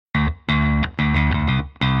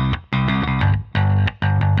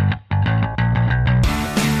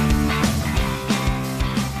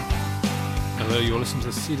you're listening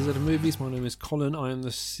to C to Z of Movies. My name is Colin. I am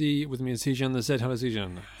the C. With me is CJ and the Z. Hello,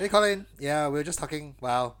 CJ. Hey Colin, yeah, we were just talking,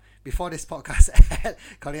 before this podcast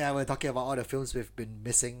Colin and I were talking about all the films we've been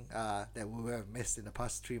missing, that we have missed in the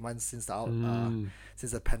past 3 months since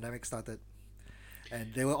the pandemic started.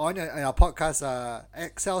 And they were on our podcast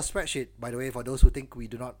Excel spreadsheet, by the way, for those who think we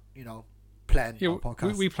do not, plan our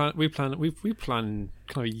podcast. We plan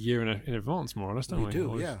kind of a year in advance, more or less, don't we? We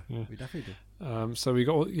do, yeah. We definitely do. So we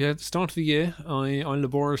got the start of the year. I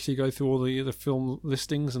laboriously go through all the film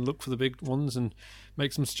listings and look for the big ones and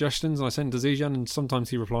make some suggestions. And I send to Zijan, and sometimes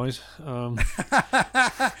he replies.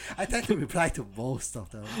 I tend to reply to most of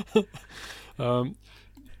them.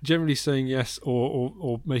 Generally saying yes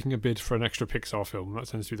or making a bid for an extra Pixar film. That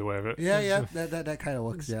tends to be the way of it. Yeah, that kind of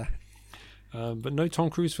works. Yeah. But no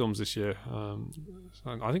Tom Cruise films this year.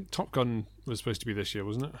 I think Top Gun was supposed to be this year,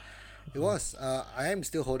 wasn't it? It was. I am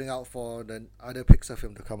still holding out for the other Pixar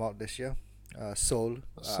film to come out this year, Soul.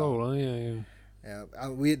 Soul, yeah. Yeah.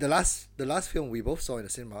 The last film we both saw in the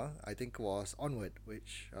cinema, I think, was Onward,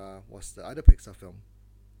 which was the other Pixar film.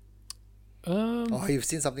 You've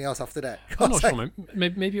seen something else after that? I'm not sure.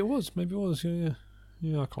 Maybe it was. Yeah.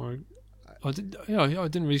 I can't remember. I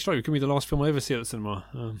didn't really strike. It could be the last film I ever see at the cinema.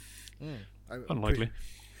 Unlikely.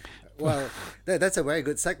 Well, that's a very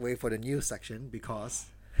good segue for the news section because.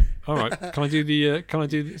 All right. Can I do the?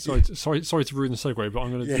 Sorry to ruin the segue, but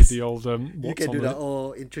I'm going to do the old. You can do the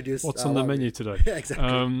all introduce. What's on the menu today? Yeah,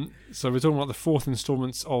 exactly. So we're talking about the fourth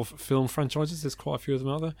instalments of film franchises. There's quite a few of them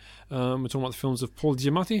out there. We're talking about the films of Paul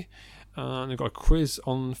Giamatti, and we've got a quiz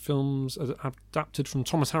on films adapted from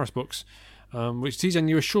Thomas Harris books, which TJ,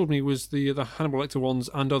 you assured me was the Hannibal Lecter ones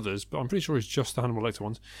and others, but I'm pretty sure it's just the Hannibal Lecter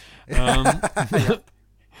ones.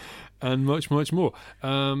 And much, much more.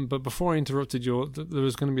 But before I interrupted there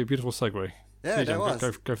was going to be a beautiful segue. Yeah, there was.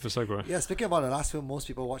 Go for the segue. Yeah, speaking about the last film most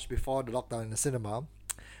people watched before the lockdown in the cinema,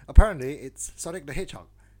 apparently it's Sonic the Hedgehog.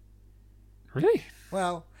 Really?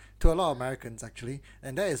 Well, to a lot of Americans, actually.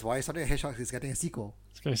 And that is why Sonic the Hedgehog is getting a sequel.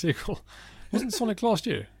 It's getting a sequel. Wasn't Sonic last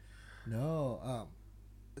year? No.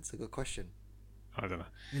 That's a good question. I don't know.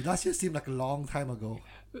 Last year seemed like a long time ago.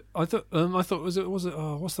 I thought was it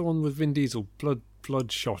what's the one with Vin Diesel?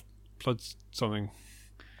 Bloodshot. Blood something.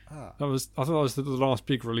 I thought that was the last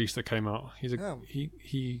big release that came out.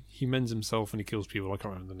 He mends himself and he kills people. I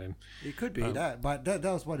can't remember the name. It could be that, but that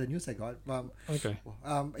was what the news I got. Okay.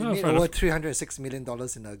 It made over $306 million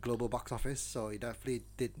in the global box office, so it definitely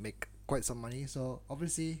did make quite some money. So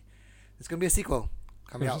obviously, it's gonna be a sequel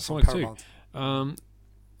coming out from Paramount.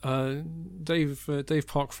 Dave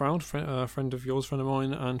Park Froud, friend of yours, friend of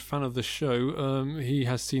mine, and fan of the show. He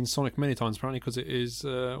has seen Sonic many times apparently because it is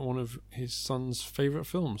one of his son's favourite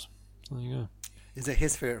films. So there you go. Is it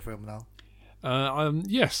his favourite film now?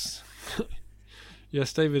 Yes.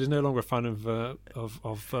 Yes, David is no longer a fan of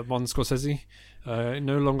Martin Scorsese.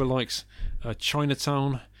 No longer likes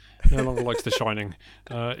Chinatown. No longer likes The Shining.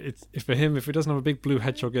 If it doesn't have a big blue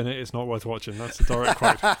hedgehog in it, it's not worth watching. That's a direct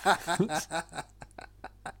quote.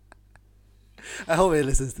 I hope he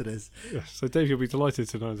listens to this. Yes, so Dave, you'll be delighted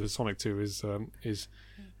to know that Sonic 2 is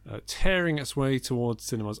tearing its way towards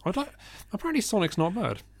cinemas. Apparently Sonic's not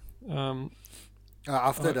bad.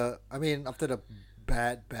 After the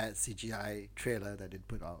bad CGI trailer that they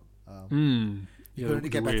put out, you could only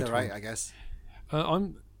get better, right? I guess.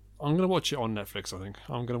 I'm going to watch it on Netflix. I think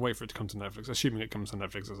I'm going to wait for it to come to Netflix, assuming it comes to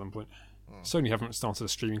Netflix at some point. Sony haven't started a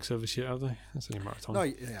streaming service yet, have they? That's only a matter of time. No,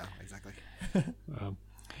 yeah, exactly.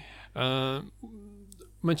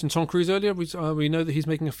 Mentioned Tom Cruise earlier. We know that he's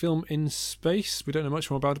making a film in space. We don't know much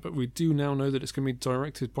more about it, but we do now know that it's going to be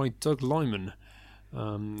directed by Doug Liman,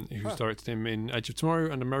 who's directed him in Edge of Tomorrow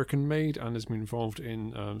and American Made, and has been involved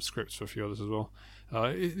in scripts for a few others as well.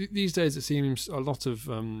 These days, it seems a lot of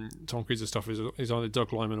Tom Cruise's stuff is either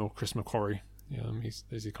Doug Liman or Chris McQuarrie.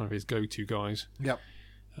 These are kind of his go-to guys. Yep.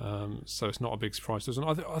 So it's not a big surprise to us. And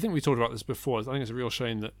I think we talked about this before. I think it's a real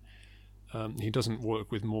shame that he doesn't work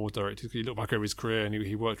with more directors. You look back over his career, and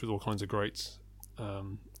he worked with all kinds of greats.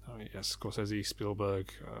 Scorsese,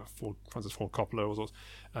 Spielberg, Francis Ford Coppola, all sorts,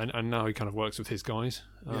 and now he kind of works with his guys.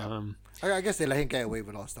 I guess they let him get away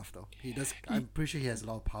with a lot of stuff, though. He does. I'm pretty sure he has a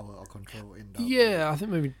lot of power or control in that. Yeah, I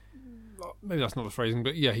think maybe that's not the phrasing,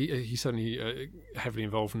 but yeah, he's certainly heavily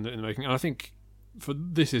involved in the making. And I think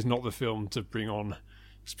this is not the film to bring on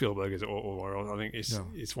Spielberg, is it, or I think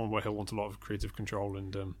it's one where he'll want a lot of creative control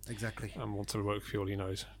and exactly, and want to work with people he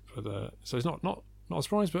knows. But so it's not a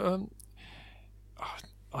surprise, but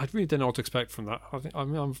I really don't know what to expect from that.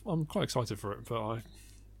 I'm quite excited for it, but I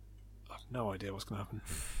have no idea what's going to happen.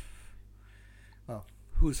 Well,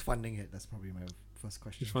 who's funding it? That's probably my first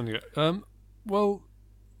question. Who's funding it? Well,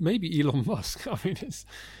 maybe Elon Musk. I mean,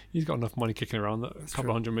 he's got enough money kicking around that That's a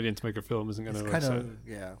couple true. of $100 million to make a film isn't going to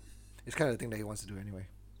It's kind of the thing that he wants to do anyway.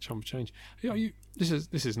 chump change. Yeah, this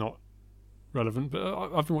is not relevant, but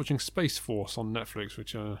I've been watching Space Force on Netflix,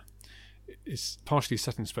 which is partially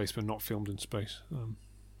set in space but not filmed in space.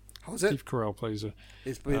 How's it? Steve Carell plays a.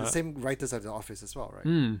 It's the same writers as The Office as well,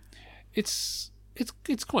 right? It's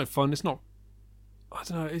quite fun. It's not. I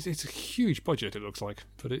don't know. It's a huge budget. It looks like,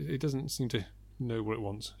 but it doesn't seem to know what it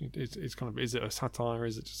wants. It's kind of. Is it a satire?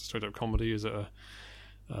 Is it just a straight up comedy? Is it a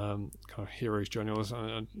kind of hero's journey?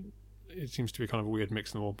 It seems to be kind of a weird mix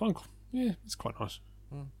of them all. But yeah, it's quite nice.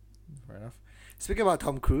 Fair enough. Speaking about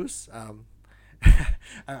Tom Cruise,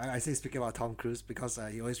 I say speaking about Tom Cruise because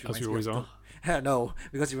he always reminds me of no,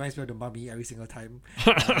 because he reminds me of the Mummy every single time.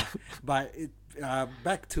 But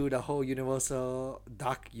back to the whole Universal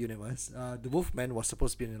Dark Universe. The Wolfman was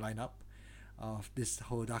supposed to be in the lineup of this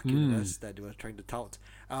whole Dark Universe that they were trying to tout.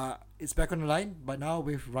 It's back on the line, but now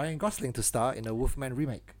with Ryan Gosling to star in a Wolfman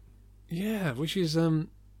remake. Yeah, which is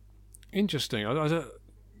interesting.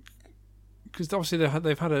 Because obviously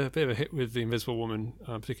they've had a bit of a hit with The Invisible Woman,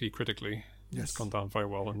 particularly critically. Yes. It's gone down very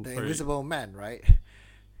well. And the Invisible Man, right?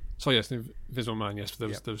 So yes, The Invisible Man, yes.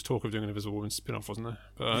 But there was talk of doing an Invisible Woman spin-off, wasn't there?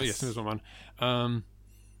 But yes, The Invisible Man.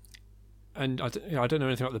 And I don't know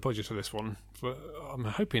anything about the budget for this one, but I'm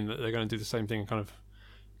hoping that they're going to do the same thing and kind of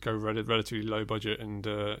go relatively low budget and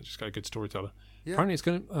just get a good storyteller. Yeah. Apparently it's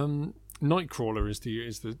going to... Nightcrawler is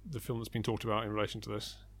the film that's been talked about in relation to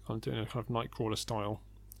this. I'm doing a kind of Nightcrawler style.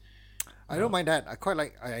 I don't mind that.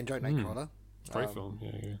 I enjoyed Nightcrawler. Great film,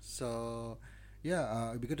 yeah. So,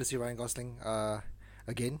 it'd be good to see Ryan Gosling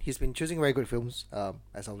again. He's been choosing very good films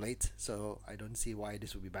as of late, so I don't see why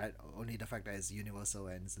this would be bad. Only the fact that it's Universal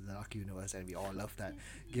and it's the Dark Universe, and we all love that,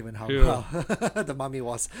 given how the Mummy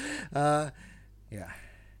was. I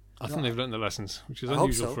think they've learned the lessons, which is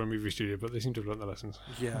unusual for a movie studio, but they seem to have learned the lessons.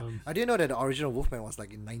 Yeah, I didn't know that the original Wolfman was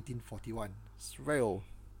like in 1941. It's very old.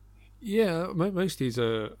 Yeah, most of these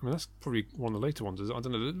are... I mean, that's probably one of the later ones. I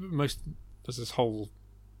don't know. There's this whole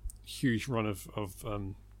huge run of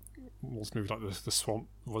what's movies like the Swamp.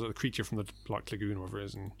 Was it The Creature from the Black Lagoon, or whatever it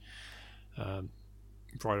is, and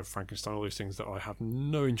Bride of Frankenstein, all these things that I have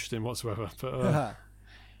no interest in whatsoever. But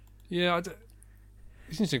it's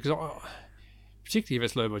interesting because particularly if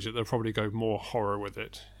it's low budget, they'll probably go more horror with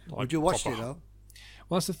it. Like would you watch it though?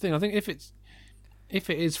 Well, that's the thing. I think if it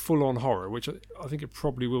is full on horror, which I think it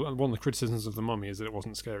probably will. And one of the criticisms of The Mummy is that it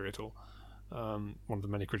wasn't scary at all. One of the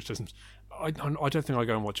many criticisms. I don't think I'd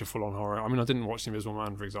go and watch a full on horror. I mean, I didn't watch The Invisible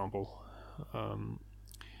Man, for example.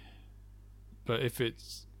 But if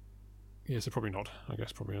it's... Yeah, so probably not. I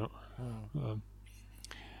guess probably not.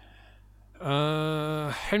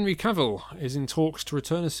 Henry Cavill is in talks to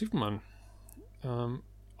return as Superman.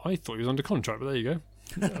 I thought he was under contract, but there you go.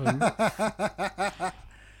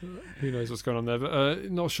 Who knows what's going on there,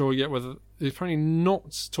 but not sure yet whether... He's apparently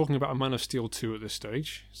not talking about a Man of Steel 2 at this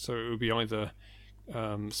stage, so it would be either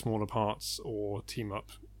smaller parts or team-up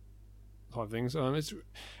type things. I'm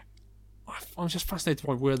just fascinated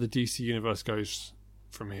by where the DC universe goes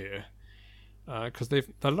from here, because their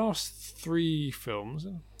last three films...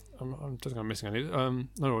 I don't think I'm missing any. No,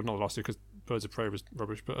 not the last two, because Birds of Prey was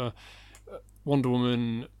rubbish, but Wonder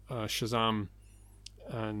Woman, Shazam,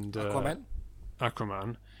 and...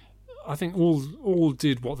 Aquaman, I think all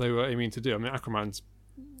did what they were aiming to do. I mean, Aquaman's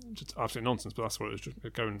just absolute nonsense, but that's what it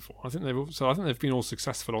was going for. I think they've been all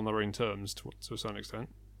successful on their own terms to a certain extent,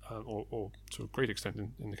 or to a great extent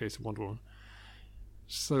in the case of Wonder Woman.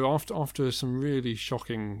 So after some really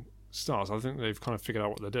shocking starts, I think they've kind of figured out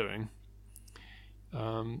what they're doing.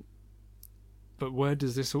 But where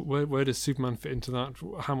does Superman fit into that?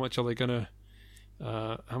 How much are they going to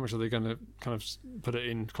kind of put it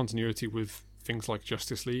in continuity with things like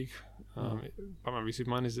Justice League, Batman v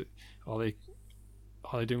Superman? Are they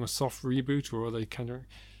doing a soft reboot, or are they kind of...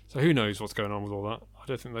 So who knows what's going on with all that? I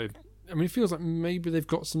don't think I mean, it feels like maybe they've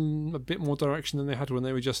got a bit more direction than they had when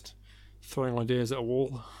they were just throwing ideas at a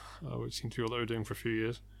wall, which seemed to be what they were doing for a few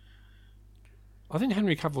years. I think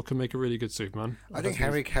Henry Cavill can make a really good Superman. I think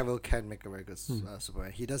Henry Cavill can make a very good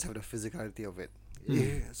Superman. He does have the physicality of it.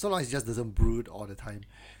 So long as he just doesn't brood all the time.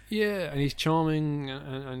 Yeah, and he's charming,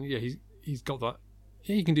 and he's got that.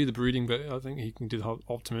 Yeah, he can do the brooding, but I think he can do the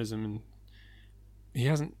optimism, and he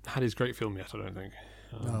hasn't had his great film yet, I don't think.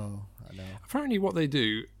 No, I know. Apparently what they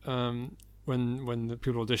do when the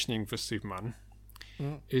people are auditioning for Superman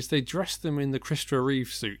is they dress them in the Christopher Reeve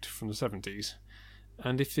suit from the 70s,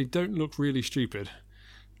 and if they don't look really stupid,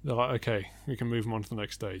 they're like, okay, we can move them on to the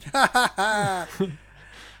next stage.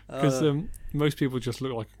 Because most people just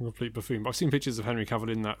look like a complete buffoon. But I've seen pictures of Henry Cavill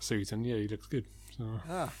in that suit, and yeah, he looks good. So.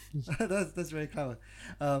 That's very clever.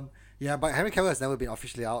 Yeah, but Henry Cavill has never been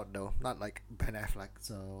officially out though. Not like Ben Affleck.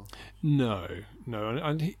 So No,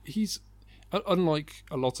 and he's unlike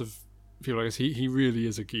a lot of people. I guess he really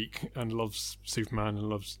is a geek and loves Superman and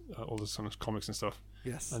loves all the kind of comics and stuff.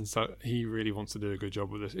 yes, And so he really wants to do a good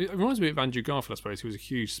job with this. It reminds me of Andrew Garfield, I suppose. He was a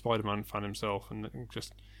huge Spider-Man fan himself and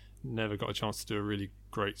just never got a chance to do a really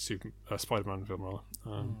great Spider-Man film, rather.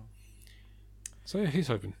 So yeah, he's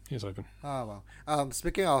hoping. Oh well.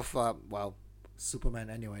 Speaking of Superman.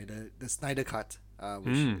 Anyway, the Snyder Cut,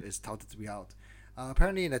 which is touted to be out.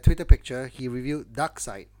 Apparently, in a Twitter picture, he reviewed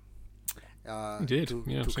Darkseid. He did. To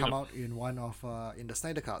come out in one of in the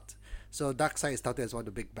Snyder Cut. So Darkseid is touted as one of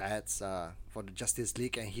the big bads for the Justice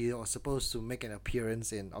League, and he was supposed to make an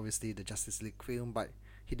appearance in obviously the Justice League film, but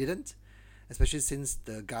he didn't. Especially since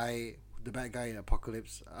the bad guy in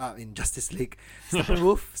Apocalypse, in Justice League,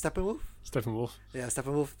 Steppenwolf. Yeah,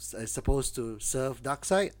 Steppenwolf is supposed to serve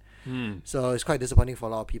Darkseid. So it's quite disappointing for a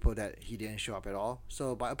lot of people that he didn't show up at all.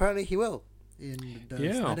 So, but apparently he will in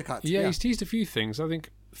the Snyder Cut. Yeah, he's teased a few things. I think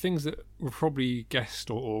things that were probably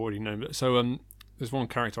guessed or already known. So there's one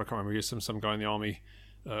character I can't remember. He's some guy in the army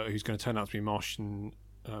who's going to turn out to be Martian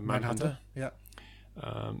Manhunter. Yeah.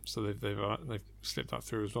 So they've slipped that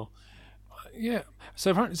through as well. Yeah.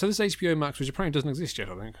 So apparently, this HBO Max, which apparently doesn't exist yet,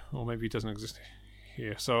 I think, or maybe it doesn't exist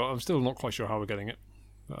here. So I'm still not quite sure how we're getting it.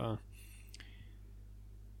 But,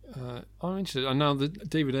 I'm interested. And now that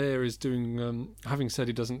David Ayer is doing, having said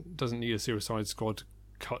he doesn't need a Suicide Squad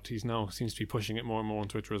cut, he's now seems to be pushing it more and more on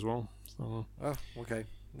Twitter as well. So, oh, okay.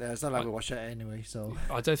 Yeah, it's not like we watch it anyway. So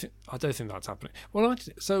I don't think that's happening. Well,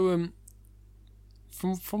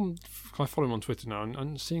 from I follow him on Twitter now,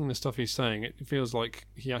 and seeing the stuff he's saying, it feels like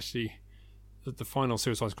he actually the final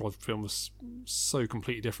Suicide Squad film was so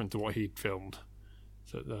completely different to what he'd filmed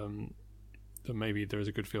that maybe there is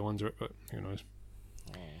a good feel under it, but who knows.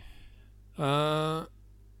 Paul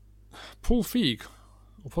Feig,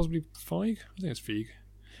 or possibly Feig, I think it's Feig,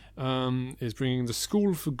 is bringing The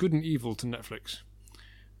School for Good and Evil to Netflix,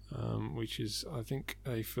 which is, I think,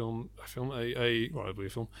 a school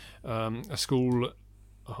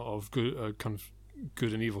of good, kind of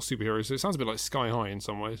good and evil superheroes. So it sounds a bit like Sky High in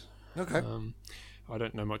some ways. Okay. I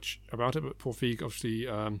don't know much about it, but Paul Feig obviously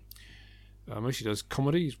mostly does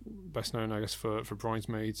comedy. He's best known, I guess, for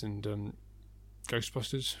Bridesmaids and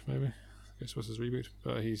Ghostbusters, maybe Ghostbusters reboot.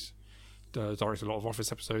 But he's directed a lot of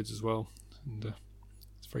Office episodes as well, and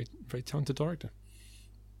he's a very, very talented director.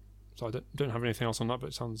 So I don't have anything else on that, but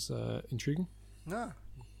it sounds intriguing. Yeah,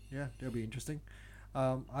 that'll be interesting.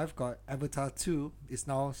 I've got Avatar 2 is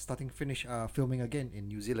now filming again in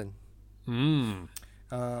New Zealand.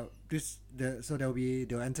 So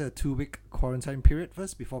they'll enter a 2-week quarantine period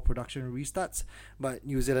first before production restarts. But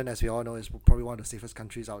New Zealand, as we all know, is probably one of the safest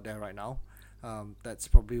countries out there right now. That's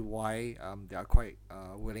probably why they are quite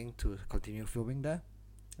willing to continue filming there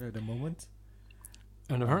at the moment.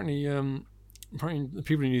 And apparently the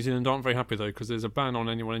people in New Zealand aren't very happy though, because there's a ban on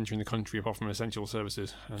anyone entering the country apart from essential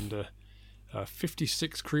services, and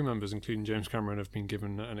 56 crew members, including James Cameron, have been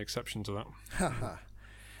given an exception to that.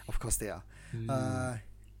 Of course they are.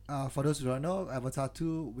 For those who don't know, Avatar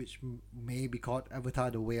 2, which may be called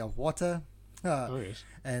Avatar: The Way of Water, yes.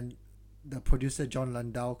 And the producer John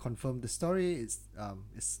Landau confirmed the story. It's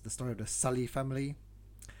the story of the Sully family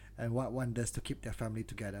and what one does to keep their family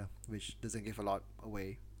together, which doesn't give a lot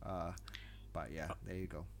away. But yeah, there you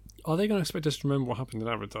go. Are they going to expect us to remember what happened in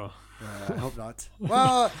Avatar? I hope not.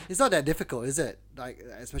 Well, it's not that difficult, is it? Like,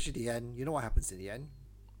 especially the end. You know what happens in the end?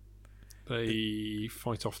 They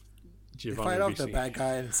fight off Giovanni. They fight off the bad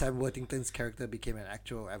guy, and Sam Worthington's character became an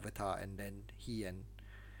actual Avatar, and then he and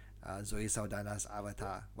Zoe Saldana's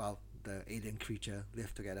Avatar, the alien creature,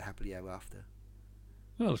 lived together happily ever after.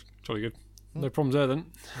 Oh, that's jolly good. No problems there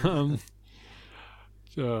then.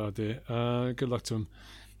 Oh dear. Good luck to him.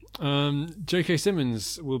 J.K.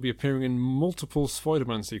 Simmons will be appearing in multiple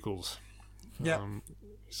Spider-Man sequels. Yeah.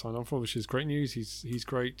 Signed on for, which is great news. He's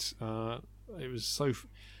great. It was so.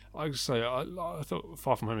 I would say I thought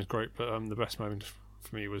Far From Home is great, but the best moment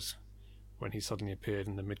for me was when he suddenly appeared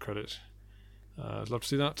in the mid-credits. I'd love to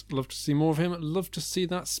see that. Love to see more of him. Love to see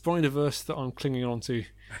that Spider-Verse that I'm clinging on to.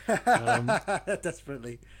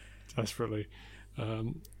 Desperately.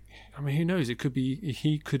 I mean, who knows? It could be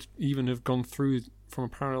he could even have gone through from a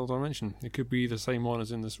parallel dimension. It could be the same one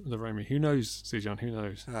as in the Raimi. Who knows, Sijan? Who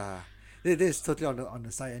knows? It is totally on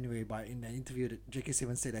the side anyway. But in an interview, J.K.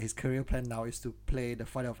 Simmons said that his career plan now is to play the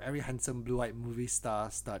father of every handsome blue-eyed movie star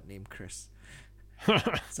named Chris.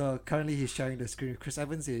 So currently he's sharing the screen with Chris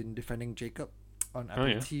Evans in Defending Jacob on Apple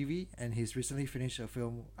TV, and he's recently finished a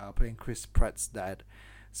film playing Chris Pratt's dad.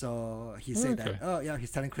 So he said that,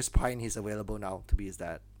 he's telling Chris Pine he's available now to be his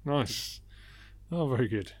dad. Nice. Oh, very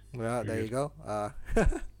good. Well, there you go.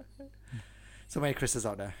 So many Chris's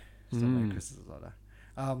out there.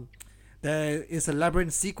 There is a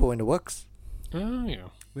Labyrinth sequel in the works. Oh, yeah.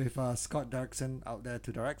 With Scott Derrickson out there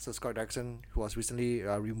to direct. So Scott Derrickson, who was recently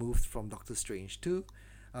removed from Doctor Strange 2,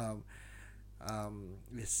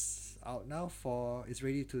 is out now is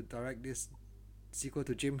ready to direct this sequel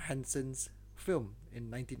to Jim Henson's film in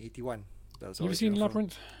 1981. Have you seen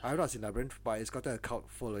Labyrinth? I've not seen Labyrinth, but it's got a cult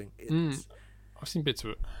following. I've seen bits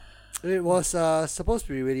of it. It was supposed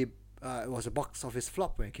to be really. It was a box office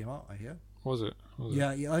flop when it came out, I hear. Was it?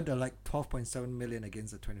 Yeah, he earned like 12.7 million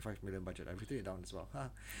against the 25 million budget. I've written it down as well.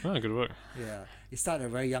 Oh, good work. Yeah, he started a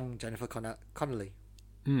very young Jennifer Connelly.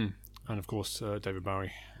 And of course, David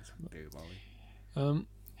Bowie. I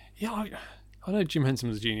know Jim Henson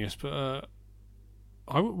was a genius, but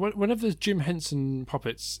whenever there's Jim Henson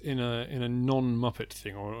puppets in a non-Muppet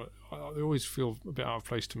thing, they always feel a bit out of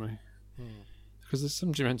place to me. Because there's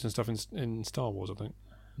some Jim Henson stuff in Star Wars, I think.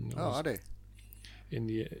 Are they? In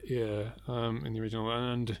the original,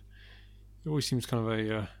 and it always seems kind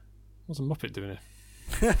of what's a Muppet doing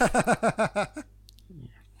here?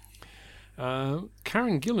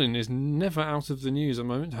 Karen Gillan is never out of the news at the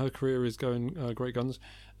moment. Her career is going great guns,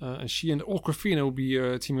 and she and Awkwafina will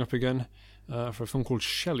be teaming up again for a film called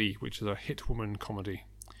Shelley, which is a hit woman comedy.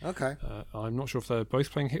 Okay. I'm not sure if they're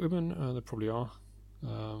both playing hit women. They probably are.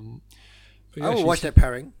 I will watch that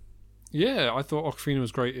pairing. Yeah, I thought Awkwafina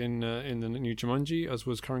was great in the new Jumanji, as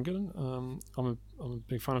was Karen Gillan. I'm a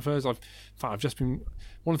big fan of hers. I've just been,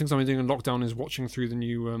 one of the things I've been doing in lockdown is watching through the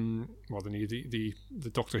new the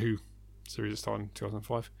Doctor Who series that started in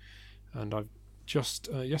 2005, and I've just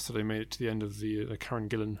yesterday made it to the end of the Karen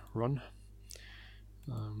Gillan run,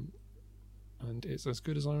 and it's as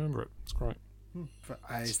good as I remember it. It's great.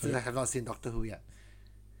 I still have not seen Doctor Who yet.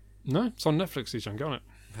 No, it's on Netflix. You can go on it.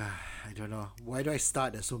 I don't know. Why do I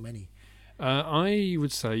start? There's so many. I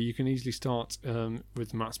would say you can easily start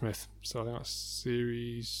with Matt Smith. So I think that's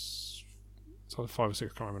series. It's either 5 or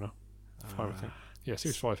 6. I can't remember now. 5, I think. Yeah,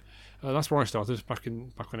 series 5. That's where I started back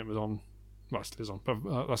when it was on. Well, it still is on,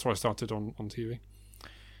 but that's where I started on TV.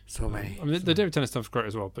 So many. I mean, the David Tennant stuff's great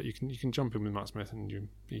as well, but you can jump in with Matt Smith and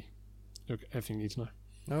everything you need to know.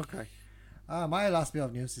 Okay. My last bit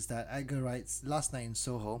of news is that Edgar Wright's Last Night in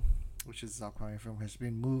Soho, which is his upcoming film, has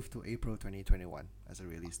been moved to April 2021 as a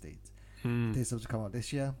release date. It's supposed to come out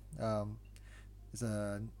this year. It's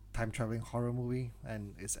a time-traveling horror movie,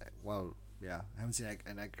 and it's, I haven't seen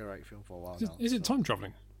an Edgar Wright film for a while now. Is it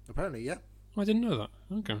time-traveling? Apparently, yeah. I didn't know that.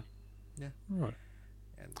 Okay. Yeah. All right.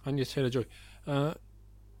 And yes, Taylor-Joy.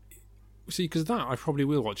 See, because that I probably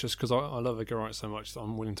will watch, just because I love Edgar Wright so much that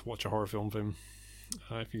I'm willing to watch a horror film of him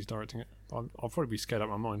if he's directing it. I'll probably be scared out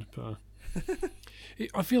of my mind, but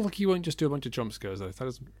I feel like he won't just do a bunch of jump scares though.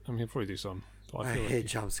 He'll probably do some. But I hate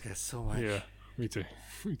jump scares so much. Yeah, me too.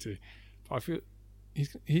 But I feel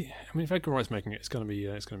if Edgar Wright's making it, it's gonna be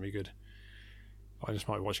good. I just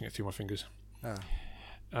might be watching it through my fingers.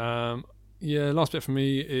 Last bit for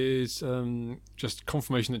me is just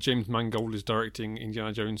confirmation that James Mangold is directing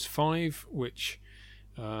Indiana Jones 5, which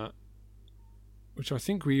I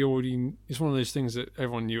think we already... It's one of those things that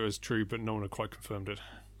everyone knew as true, but no one had quite confirmed it.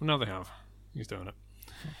 Well, now they have. He's doing it.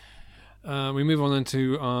 We move on then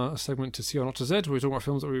to our segment to See or Not to Z, where we talk about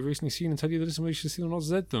films that we've recently seen and tell you that we should see or not to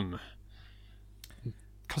Z them.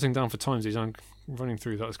 Cutting down for timesies, I'm running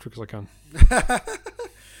through that as quick as I can.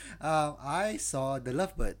 I saw The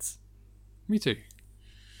Lovebirds. Me too.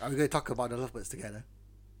 Are we going to talk about The Lovebirds together?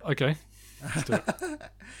 Okay. Let's do it.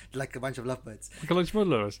 Like a bunch of lovebirds. Like a bunch of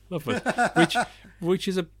lovebirds. which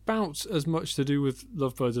is about as much to do with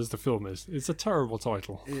Lovebirds as the film is. It's a terrible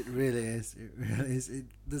title. It really is. It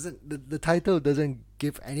doesn't. The title doesn't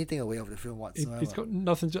give anything away of the film whatsoever. It's got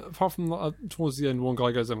nothing apart from towards the end. One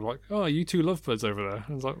guy goes in like, "Oh, you two lovebirds over there."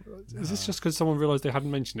 And it's like, is this just because someone realised they hadn't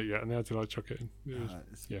mentioned it yet and they had to chuck it in?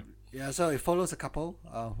 Yeah. So it follows a couple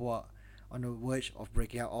who are on the verge of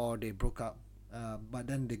breaking out, or they broke up. But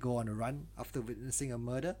then they go on a run after witnessing a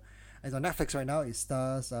murder. And on Netflix right now, it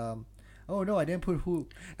stars. I didn't put who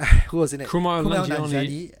was in it. Kumail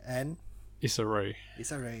Nanjiani and Issa Rae.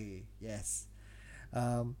 Issa Rae, yes.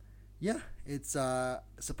 It's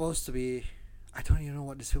supposed to be. I don't even know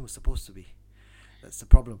what this film is supposed to be. That's the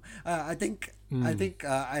problem. I think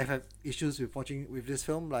I have issues with this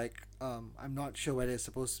film. Like, I'm not sure whether it's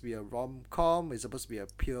supposed to be a rom-com. It's supposed to be a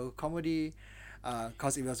pure comedy.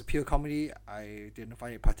 Because if it was a pure comedy, I didn't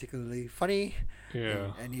find it particularly funny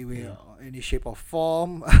in any way, or any shape or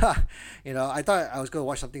form. I thought I was going to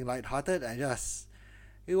watch something lighthearted, and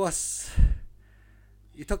it was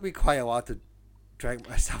it took me quite a while to drag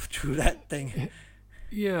myself through that thing.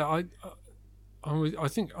 Yeah, I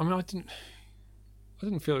think I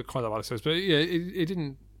didn't feel it quite that bad, but yeah, it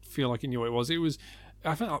didn't feel like it knew what it was. It was,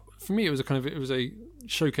 I think, for me, it was a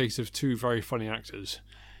showcase of two very funny actors,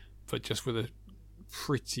 but just with a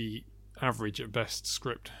pretty average at best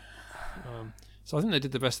script. So I think they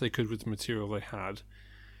did the best they could with the material they had.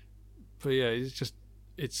 But yeah,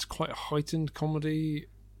 it's quite a heightened comedy,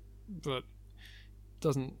 but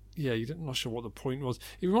doesn't. Yeah, you're not sure what the point was.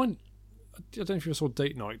 I don't know if you saw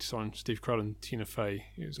Date Night on Steve Carell and Tina Fey.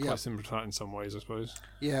 It was quite similar to that in some ways, I suppose.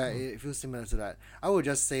 Yeah, it feels similar to that. I would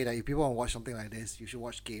just say that if people want to watch something like this, you should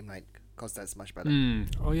watch Game Night, because that's much better.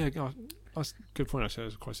 Oh yeah, God, that's a good point. Actually,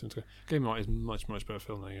 it's quite similar. Game Night is much better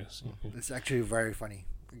film, I guess. It's actually very funny.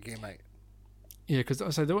 Game Night. Yeah, because I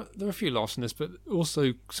say there were a few laughs in this, but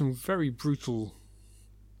also some very brutal.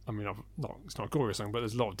 I mean, it's not glorious thing, but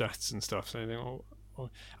there's a lot of deaths and stuff. So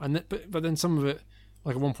but then some of it.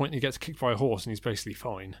 Like at one point, he gets kicked by a horse and he's basically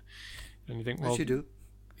fine. And you think, well, yes, you do.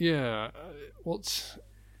 Yeah, what's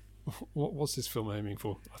this film aiming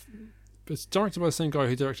for? But it's directed by the same guy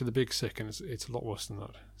who directed The Big Sick, and it's a lot worse than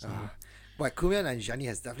that. So. But Kumail Nanjiani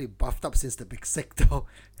has definitely buffed up since The Big Sick, though.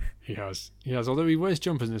 He has. Although he wears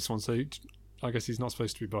jumpers in this one, so I guess he's not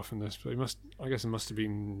supposed to be buff in this. But I guess it must have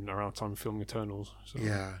been around time of filming Eternals. So.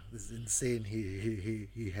 Yeah, it's insane.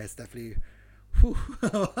 He has definitely.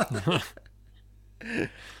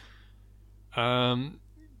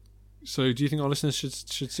 So do you think our listeners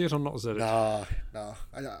should see it or not? No.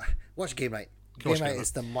 Watch Game Night. Game Night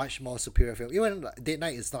is the much more superior film. Even Date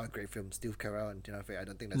Night is not a great film. Steve Carell and Tina Fey, I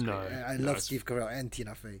don't think that's great. I love Steve Carell and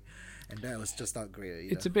Tina Fey, and that was just not great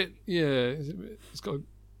either. It's a bit, it's got a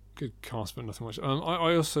good cast, but nothing much.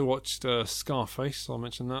 I also watched Scarface. I'll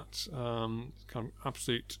mention that. Kind of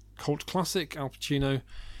absolute cult classic. Al Pacino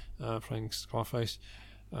playing Scarface,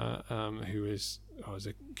 who is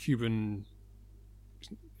a Cuban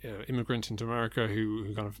immigrant into America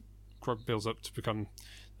who kind of builds up to become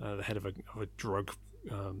the head of a drug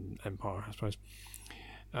empire, I suppose.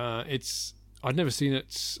 I'd never seen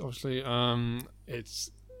it, obviously.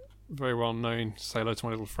 It's very well known. Say Hello to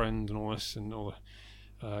My Little Friend and all this, and all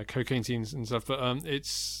the cocaine scenes and stuff. But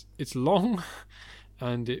it's long,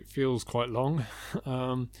 and it feels quite long.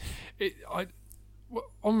 On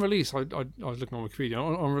release, I was looking on Wikipedia.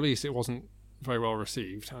 On release, it wasn't very well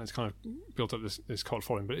received, and it's kind of built up this cult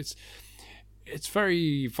following. But it's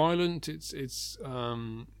very violent. It's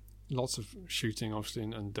lots of shooting, obviously,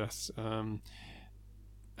 and deaths. And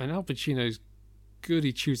Al Pacino's good.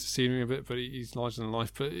 He chews the scenery a bit, but he's larger than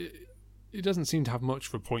life. But it doesn't seem to have much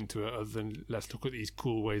of a point to it, other than let's look at these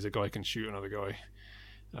cool ways a guy can shoot another guy,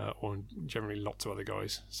 or generally lots of other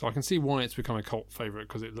guys. So I can see why it's become a cult favourite,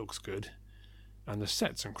 because it looks good. And the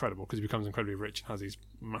set's incredible, because he becomes incredibly rich and has these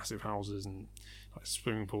massive houses and like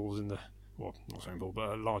swimming pools in not swimming pool, but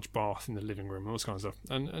a large bath in the living room and all this kind of stuff.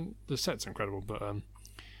 And the set's incredible, but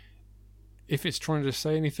if it's trying to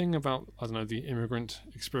say anything about, I don't know, the immigrant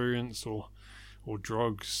experience or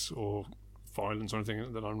drugs or violence or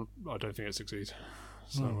anything, then I don't think it succeeds.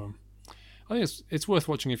 So I think it's worth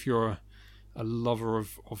watching if you're a lover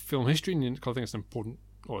of film history, and I think it's important,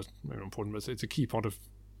 or it's maybe not important, but it's a key part of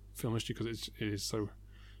film history, because it is so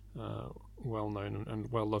well known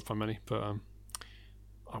and well loved by many. But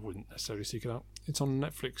I wouldn't necessarily seek it out. It's on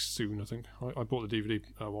Netflix soon, I think. I bought the DVD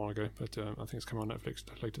a while ago, but I think it's coming on Netflix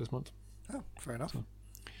later this month. Oh, fair enough. So,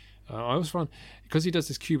 I also found, because he does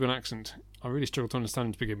this Cuban accent, I really struggled to understand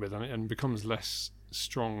him to begin with, and becomes less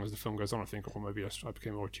strong as the film goes on, I think, or maybe I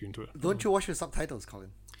became more attuned to it. Don't you watch with subtitles,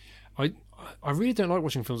 Colin? I really don't like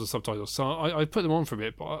watching films with subtitles, so I put them on for a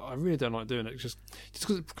bit, but I really don't like doing it, just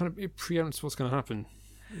because it preempts what's going to happen.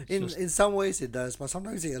 In some ways it does, but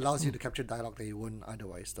sometimes it allows you to capture dialogue that you wouldn't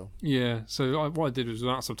otherwise, though. Yeah, so what I did was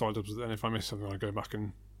without subtitles, but then if I missed something, I'd go back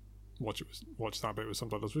and watch that bit with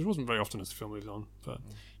subtitles, which wasn't very often as the film moved on. But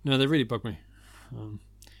no, they really bug me,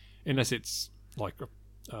 unless it's like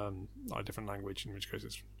a different language, in which case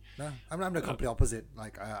it's. No, I'm the complete opposite.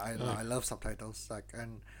 Like I love subtitles. Like,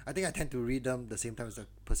 and I think I tend to read them the same time as the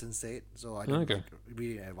person say it, so I don't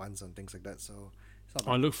read it in advance and things like that. So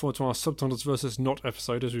I look forward to our subtitles versus not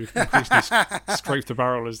episode, as we increasingly scrape the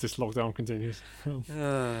barrel as this lockdown continues.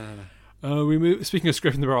 We move. Speaking of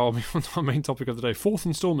scraping the barrel, we move on to our main topic of the day: fourth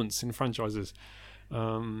installments in franchises.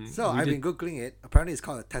 So I've been googling it. Apparently, it's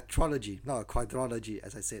called a tetralogy, not a quadrology,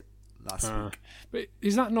 as I said last week. But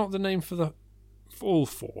is that not the name for all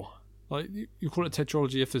four? Like you call it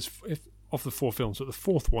tetralogy if of the four films, but the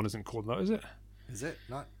fourth one isn't called that, is it? Is it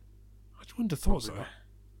not? I wouldn't have thought so.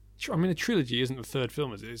 I mean, a trilogy isn't the third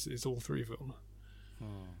film, is it? It's all three films.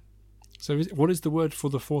 So what is the word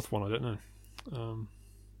for the fourth one? I don't know.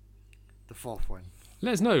 The fourth one.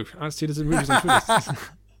 Let us know at Seeders and Movies on Twitter.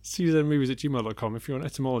 seedersandmovies@gmail.com. If you're an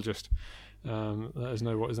etymologist, let us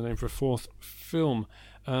know what is the name for a fourth film.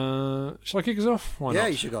 Shall I kick us off? Why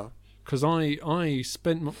not? You should go. Because I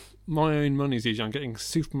spent my own money, Zijan, getting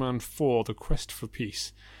Superman 4, The Quest for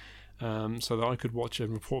Peace, so that I could watch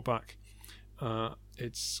and report back.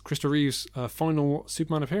 It's Christopher Reeve's final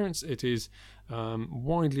Superman appearance. It is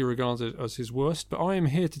widely regarded as his worst, but I am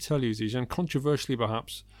here to tell you, Zijan, controversially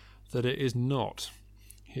perhaps, that it is not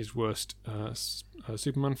his worst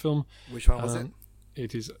Superman film. Which one was it?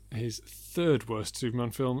 It is his third worst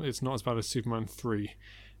Superman film. It's not as bad as Superman 3,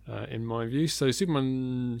 in my view. So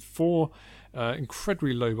Superman 4,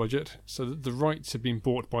 incredibly low budget. So the rights have been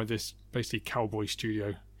bought by this basically cowboy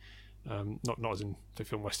studio. Not as in they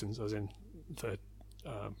film westerns, as in the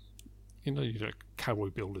cowboy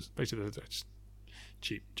builders. Basically, they're just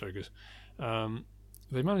cheap jokers.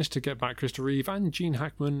 They managed to get back Christopher Reeve and Gene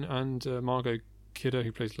Hackman and Margot Kidder,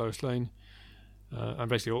 who plays Lois Lane, and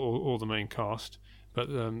basically all the main cast. But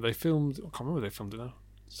they filmed, I can't remember where they filmed it now,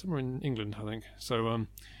 somewhere in England, I think. So,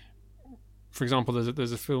 for example,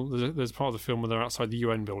 there's a part of the film where they're outside the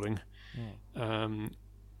UN building. And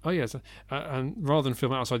rather than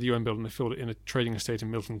film it outside the UN building, they filmed it in a trading estate in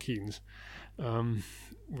Milton Keynes,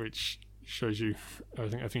 which shows you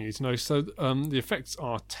everything you need to know. So the effects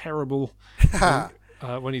are terrible.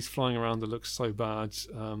 When he's flying around, it looks so bad.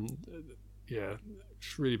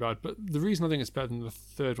 It's really bad. But the reason I think it's better than the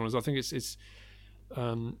third one is I think it's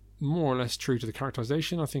more or less true to the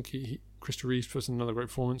characterization. I think Christopher Reeves puts in another great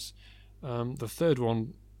performance. The third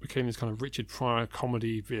one became this kind of Richard Pryor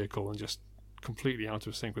comedy vehicle and just completely out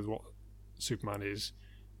of sync with what Superman is.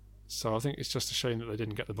 So I think it's just a shame that they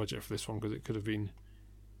didn't get the budget for this one, because it could have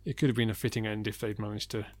been a fitting end if they'd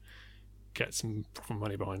managed to get some proper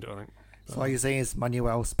money behind it, I think. So what you're saying is money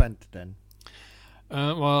well spent then?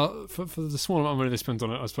 Well, for the small amount of money they spent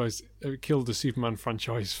on it, I suppose it killed the Superman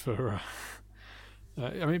franchise for...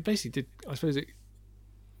 it basically did... I suppose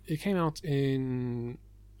it came out in,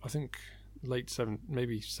 I think, late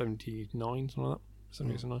maybe 79, something like that.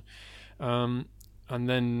 79. And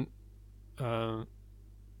then...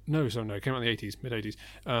 it came out in the 80s, mid-80s.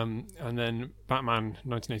 And then Batman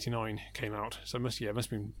 1989 came out. So it must have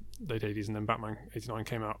been late 80s, and then Batman 89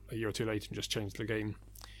 came out a year or two later and just changed the game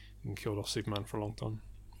and killed off Superman for a long time.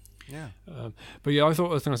 Yeah. But yeah, I thought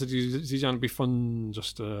the thing I said to you, Zijan, would be fun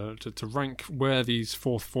just to rank where these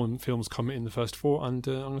fourth films come in the first four, and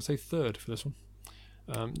I'm going to say third for this one.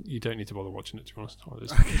 You don't need to bother watching it, to be honest.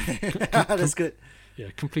 Okay. That's good. Yeah,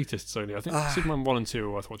 completists only. I think Superman 1 and 2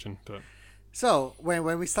 are worth watching. But so when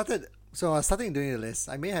we started, I was starting doing the list.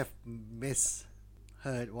 I may have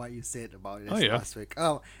misheard what you said about this last week.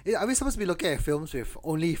 Are we supposed to be looking at films with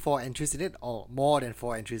only 4 entries in it, or more than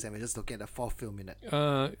 4 entries, and we're just looking at the 4th film in it?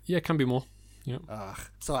 Yeah, it can be more. Yeah.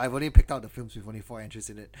 So I've only picked out the films with only 4 entries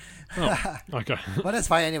in it. Oh, okay. But that's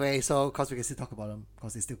fine anyway. So because we can still talk about them,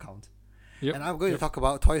 because they still count. Yep. And I'm going to talk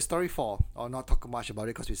about Toy Story 4, or not talk much about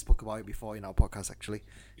it because we spoke about it before in our podcast, actually.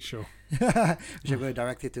 Sure. Which I'm going to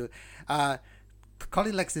direct it to.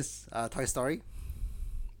 Colin likes this Toy Story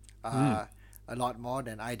a lot more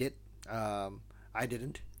than I did. I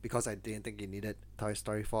didn't, because I didn't think he needed Toy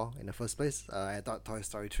Story 4 in the first place. I thought Toy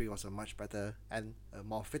Story 3 was a much better and a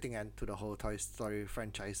more fitting end to the whole Toy Story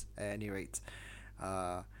franchise at any rate.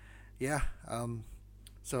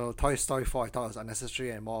 So Toy Story 4 I thought was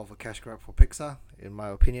unnecessary and more of a cash grab for Pixar, in my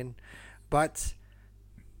opinion. But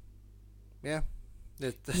yeah,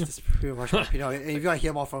 that's pretty much my opinion. And if you want to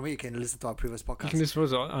hear more from me, you can listen to our previous podcast. You can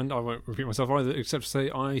listen, and I won't repeat myself either, except to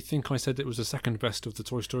say I think I said it was the second best of the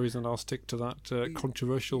Toy Stories, and I'll stick to that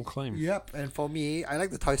controversial claim. Yep, and for me, I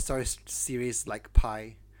like the Toy Story series like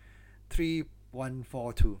pie. 3, 1,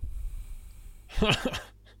 4, 2.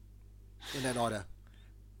 In that order.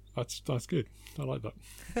 That's good. I like that.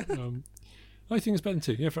 I think it's better than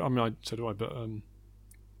 2. Yeah, so do I. But I'm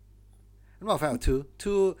not a fan of 2.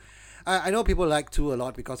 2. I know people like 2 a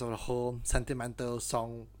lot because of the whole sentimental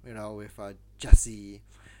song, with Jessie,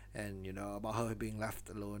 and about her being left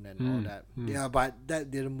alone and all that. Yeah, but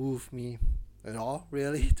that didn't move me at all,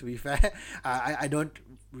 really. To be fair, I don't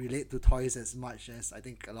relate to toys as much as I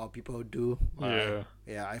think a lot of people do.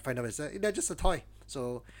 I find them they're just a toy.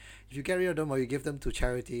 So if you get rid of them or you give them to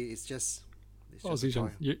charity, it's just a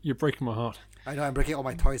toy. You're breaking my heart. I know, I'm breaking all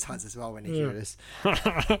my toys' hearts as well when they hear this. When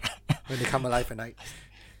they come alive at night.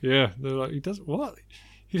 Yeah, they're like, he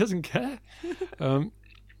doesn't care. I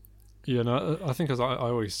think, as I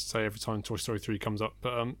always say every time Toy Story 3 comes up,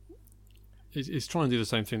 but it's trying to do the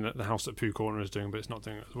same thing that the House at Pooh Corner is doing, but it's not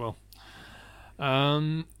doing it as well.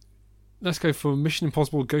 let's go for Mission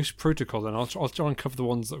Impossible Ghost Protocol then. I'll try and cover the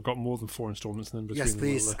ones that have got more than 4 installments, and then between yes,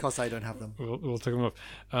 please, because I don't have them. We'll take them up.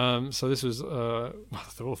 So this was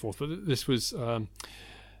they're all fourth, but this was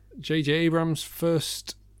J.J. Abrams'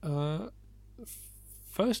 first live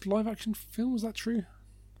action film. Was that true?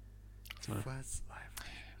 First live.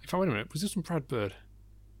 In fact, wait a minute. Was this from Brad Bird?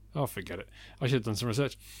 Oh, forget it. I should have done some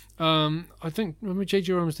research. I think remember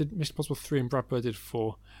J.J. Abrams did Mission Impossible 3 and Brad Bird did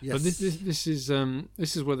 4. Yes. But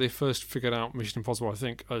this is where they first figured out Mission Impossible, I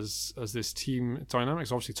think, as this team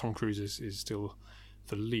dynamics. Obviously, Tom Cruise is still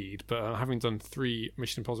the lead, but having done 3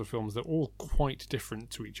 Mission Impossible films, they're all quite different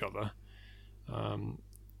to each other.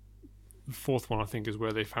 The fourth one, I think, is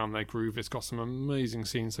where they found their groove. It's got some amazing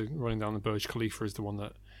scenes. So running down the Burj Khalifa is the one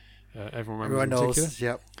that everyone remembers. Everyone knows.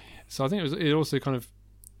 Yep. So I think it also kind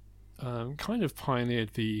of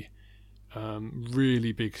pioneered the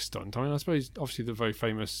really big stunt. I mean, I suppose obviously the very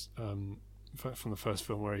famous from the first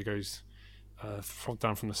film where he goes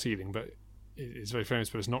down from the ceiling, but it's very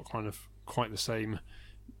famous, but it's not kind of quite the same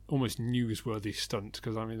almost newsworthy stunt,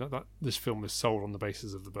 because I mean that this film was sold on the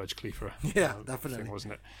basis of the Burj Khalifa definitely thing,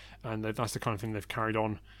 wasn't it? And that's the kind of thing they've carried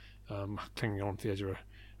on, clinging on to the edge of an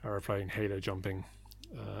aeroplane, halo jumping,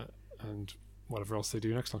 and whatever else they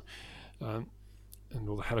do next time. And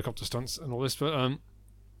all the helicopter stunts and all this, but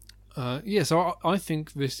so I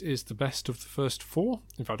think this is the best of the first 4.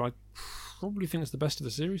 In fact, I probably think it's the best of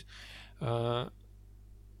the series. The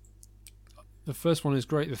first one is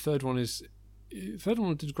great. The third one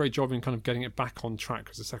did a great job in kind of getting it back on track,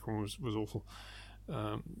 because the second one was awful.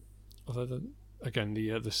 Although the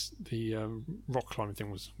rock climbing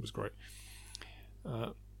thing was great.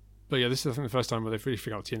 But yeah, this is I think the first time where they've really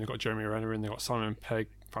figured out the team. They've got Jeremy Renner in, they've got Simon Pegg.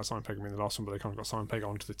 In fact, Simon Pegg in the last one, but they kind of got Simon Pegg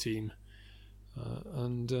onto the team.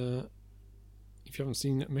 And if you haven't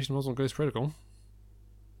seen Mission Impossible Ghost Protocol,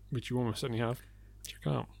 which you almost certainly have, check it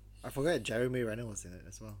out. I forgot Jeremy Renner was in it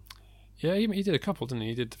as well. Yeah, he did a couple, didn't he?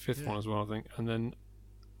 He did the 5th one as well, I think. And then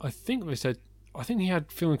I think he had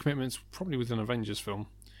filming commitments probably with an Avengers film,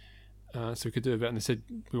 so he could do a bit. And they said,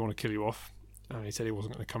 we want to kill you off, and he said he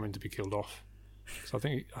wasn't going to come in to be killed off. So I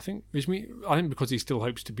think because he still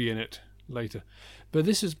hopes to be in it later. But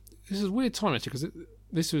this is a weird time actually, because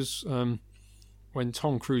this was when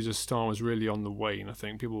Tom Cruise's star was really on the wane. I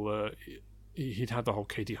think people he'd had the whole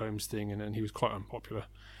Katie Holmes thing, and he was quite unpopular.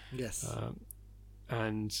 Yes.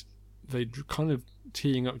 And they kind of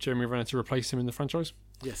teeing up Jeremy Renner to replace him in the franchise.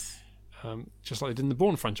 Yes. Just like they did in the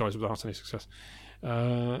Bourne franchise without any success.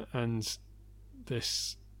 And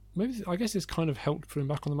this I guess this kind of helped put him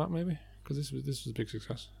back on the map, maybe, because this was a big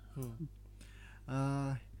success.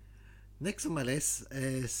 Next on my list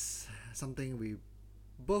is something we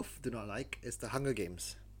both do not like. It's the Hunger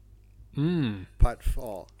Games. Part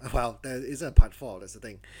 4. Well, there isn't a part 4. That's the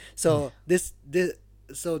thing. So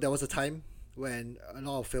so there was a time when a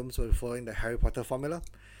lot of films were following the Harry Potter formula.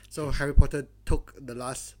 So Harry Potter took the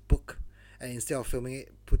last book, and instead of filming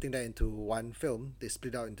it, putting that into one film, they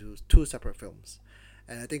split out into 2 separate films.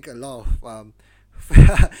 And I think a lot of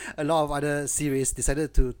other series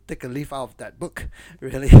decided to take a leaf out of that book,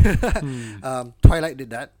 really. Twilight did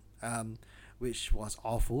that, which was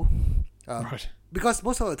awful. Right. Because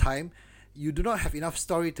most of the time, you do not have enough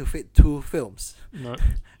story to fit 2 films. No.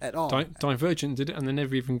 At all. Divergent did it, and they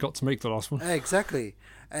never even got to make the last one. Exactly.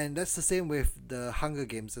 And that's the same with the Hunger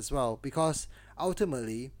Games as well, because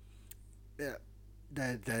ultimately, there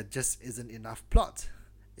just isn't enough plot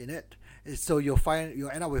in it. So you'll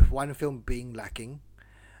end up with one film being lacking,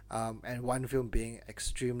 and one film being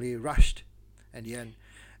extremely rushed at the end.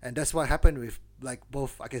 And that's what happened with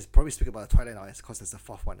both. I guess probably speak about Twilight now, because there's the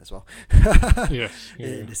 4th one as well.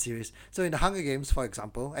 In the series. So in the Hunger Games, for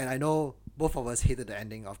example, and I know both of us hated the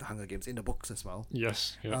ending of the Hunger Games in the books as well.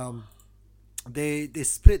 Yes. Yeah. They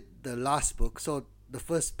split the last book. So the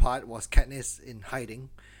first part was Katniss in hiding,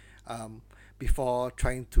 before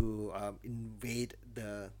trying to invade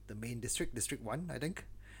the main District 1, I think.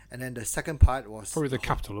 And then the second part was probably the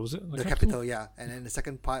capital, was it? The capital, yeah. And then the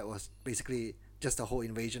second part was basically just the whole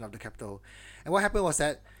invasion of the capital. And what happened was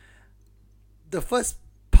that the first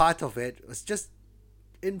part of it was just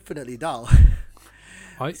infinitely dull.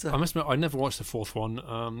 I must admit, I never watched the 4th one.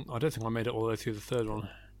 I don't think I made it all the way through the 3rd one.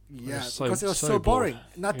 Yeah, because it was so boring.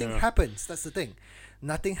 Nothing happens. That's the thing.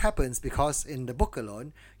 Nothing happens because in the book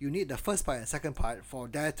alone, you need the first part and second part for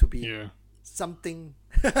there to be something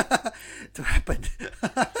to happen.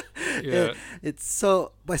 It's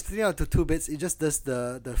so, by splitting out to 2 bits, it just does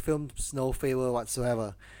the film's no favor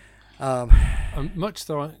whatsoever. Much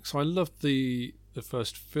though, so I loved the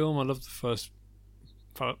first film. I loved the first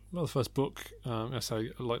book. I say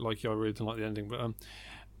like you, I really didn't like the ending, but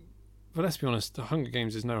but let's be honest, The Hunger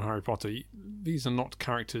Games is no Harry Potter. These are not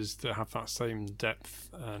characters that have that same depth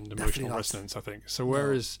and emotional resonance, I think. So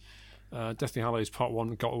whereas Deathly Hallows Part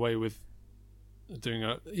 1 got away with doing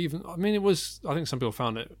it was, I think some people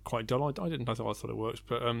found it quite dull. I didn't. I thought it worked,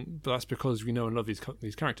 but that's because we know and love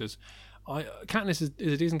these characters. Katniss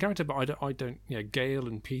is a decent character, but I don't. Yeah, Gale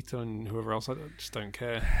and Peter and whoever else, I just don't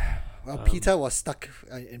care. Well, Peter was stuck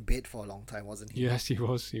in bed for a long time, wasn't he? Yes, he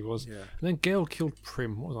was. Yeah. And then Gale killed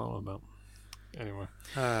Prim. What was that all about? Anyway.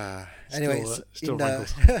 Anyways,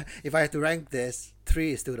 if I had to rank this,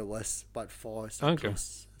 3 is still the worst, but 4 is the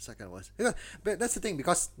close second worst. Yeah, but that's the thing,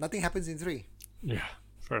 because nothing happens in 3. Yeah,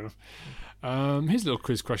 fair enough. Here's a little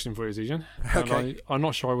quiz question for you, Zijan. Okay. I'm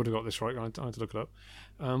not sure I would have got this right. I had to look it up.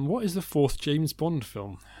 What is the 4th James Bond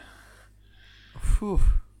film? Whew.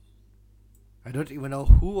 I don't even know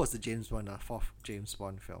who was the 4th James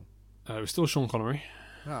Bond film. It was still Sean Connery.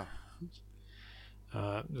 Oh.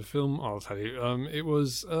 The film, I'll tell you, it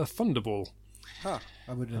was Thunderball. Huh,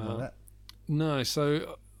 I wouldn't know that. No,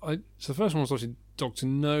 so the first one was obviously Dr.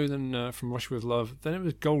 No, then From Russia with Love, then it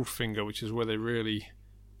was Goldfinger, which is where they really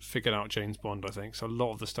figured out James Bond, I think. So a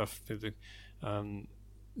lot of the stuff, the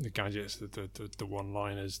gadgets, the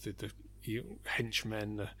one-liners, the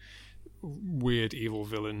henchmen, the weird evil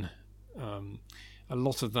villain, a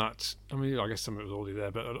lot of that, I mean, I guess some of it was already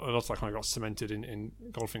there, but a lot of that kind of got cemented in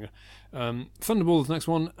Goldfinger. Thunderball is the next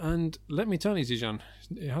one, and let me tell you, Zijan,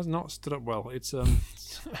 it has not stood up well. It's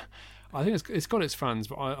I think it's got its fans,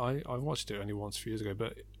 but I watched it only once a few years ago,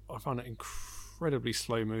 but I found it incredibly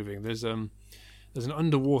slow moving. There's an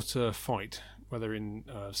underwater fight where they're in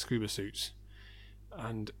scuba suits,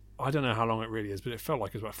 and I don't know how long it really is, but it felt like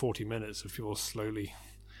it was about 40 minutes of people slowly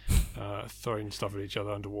throwing stuff at each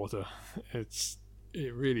other underwater.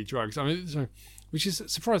 It really drags. I mean, which is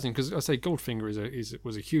surprising because I say Goldfinger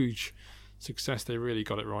was a huge success. They really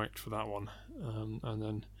got it right for that one, and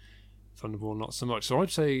then Thunderball not so much. So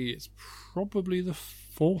I'd say it's probably the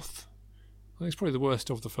 4th. I think it's probably the worst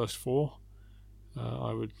of the first 4.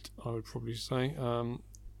 I would probably say.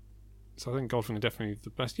 So I think Goldfinger definitely the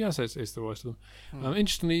best. Yes, it's the worst of them.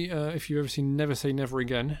 Interestingly, if you've ever seen Never Say Never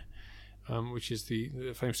Again, which is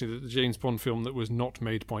famously the James Bond film that was not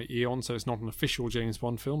made by Eon, so it's not an official James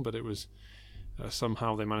Bond film, but it was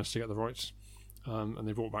somehow they managed to get the rights, and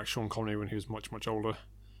they brought back Sean Connery when he was much, much older.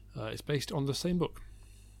 It's based on the same book,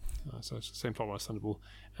 so it's the same plot as Thunderball.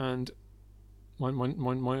 And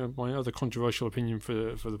my other controversial opinion for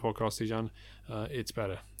the podcast, Zijan, it's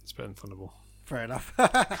better than Thunderball. Fair enough.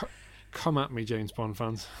 Come at me, James Bond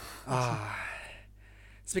fans.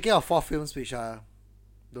 Speaking of 4 films which are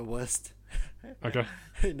the worst okay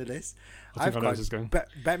in the list, I've got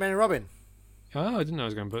Batman and Robin. I didn't know it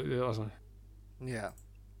was going, but yeah,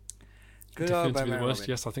 good old Batman the worst.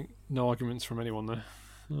 Robin. Yes, I think no arguments from anyone there.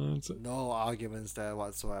 No arguments there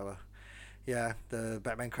whatsoever. Yeah, the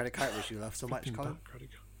Batman credit card which you love so much, Colin.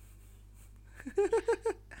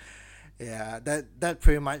 Yeah, that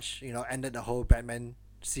pretty much ended the whole Batman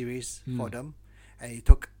series for them. And it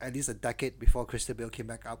took at least a decade before Christian Bale came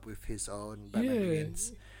back up with his own Batman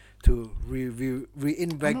Begins to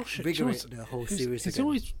reinvigorate the whole series again.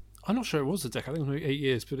 Always, I'm not sure it was a decade. I think it was maybe 8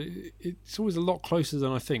 years, but it's always a lot closer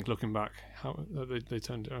than I think. Looking back, how they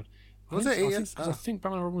turned it around. Was it 8 years? I think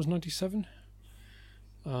Batman Robin was 97,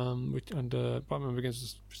 and Batman Begins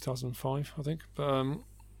was 2005, I think. But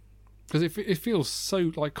because it feels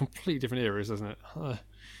so like completely different eras, doesn't it?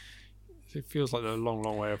 It feels like they're a long,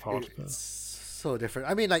 long way apart. So different.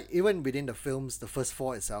 I mean, like even within the films, the first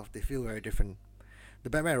 4 itself, they feel very different. The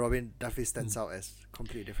Batman and Robin definitely stands out as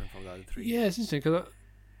completely different from the other 3. Yeah, it's interesting because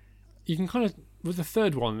you can kind of with the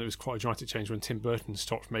third one, it was quite a dramatic change when Tim Burton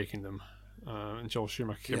stopped making them, and Joel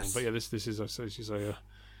Schumacher killed them. But yeah, this is a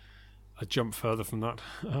jump further from that.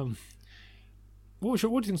 What do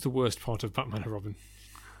you think is the worst part of Batman and Robin?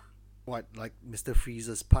 What, like Mr.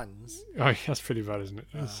 Freeze's puns? Oh, that's pretty bad, isn't it?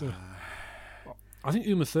 I think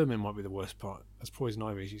Uma Thurman might be the worst part. That's Poison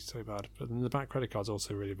Ivy. She's so bad. But then the back credit card's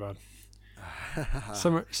also really bad.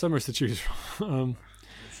 Summers to choose from.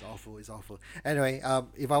 It's awful. Anyway,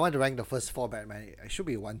 if I want to rank the first 4 Batman, it should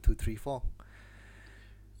be 1, 2, 3, 4.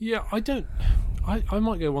 Yeah, I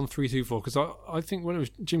might go 1, 3, 2, 4 because I think when it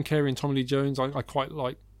was Jim Carrey and Tommy Lee Jones, I quite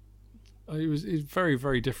like. It was very,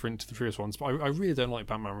 very different to the previous ones, but I really don't like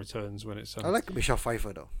Batman Returns when it's. I like Michelle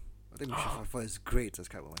Pfeiffer though. I think Michelle Pfeiffer is great as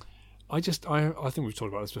Catwoman. I think we've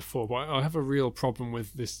talked about this before, but I have a real problem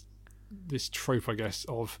with this trope, I guess,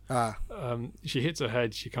 of she hits her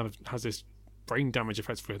head, she kind of has this brain damage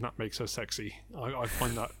effect for her, and that makes her sexy. I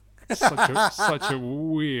find that such a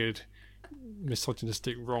weird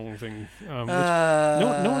misogynistic wrong thing, which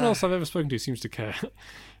no one else I've ever spoken to seems to care.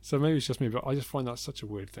 So maybe it's just me, but I just find that such a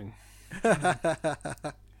weird thing.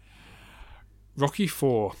 Rocky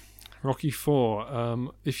IV.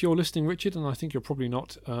 If you're listening, Richard, and I think you're probably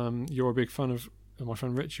not, you're a big fan of my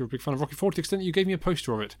friend Rich. You're a big fan of Rocky IV to the extent that you gave me a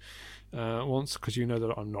poster of it once, because you know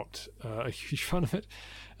that I'm not a huge fan of it.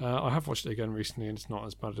 I have watched it again recently, and it's not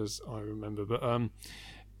as bad as I remember. But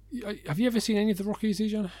have you ever seen any of the Rockies,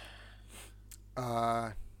 Ejan?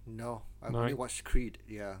 No. I've only watched Creed.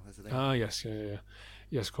 Yeah, that's the thing. Yes, yeah.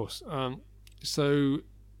 Yes, of course. So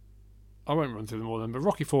I won't run through them all then, but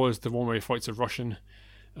Rocky IV is the one where he fights a Russian.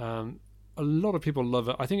 A lot of people love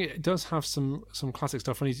it. I think it does have some classic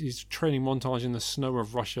stuff, and his training montage in the snow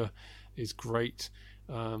of Russia is great.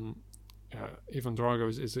 Ivan Drago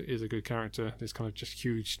is a good character. This kind of just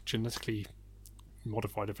huge, genetically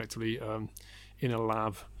modified, effectively, in a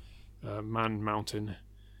lab, man mountain,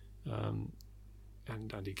 and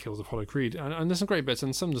he kills Apollo Creed. And there's some great bits,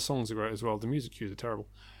 and some of the songs are great as well. The music cues are terrible,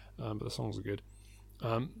 but the songs are good.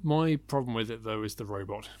 My problem with it, though, is the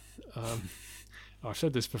robot. I've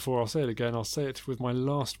said this before, I'll say it again, I'll say it with my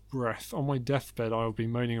last breath. On my deathbed, I'll be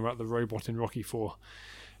moaning about the robot in Rocky IV.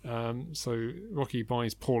 So Rocky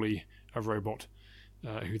buys Paulie a robot,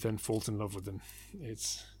 who then falls in love with him.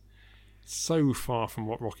 It's so far from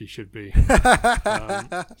what Rocky should be.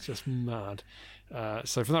 It's just mad.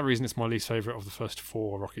 So for that reason, it's my least favourite of the first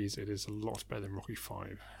 4 Rockies. It is a lot better than Rocky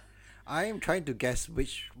V. I am trying to guess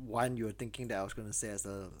which one you were thinking that I was going to say as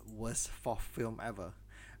the worst 4th film ever.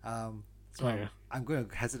 I'm going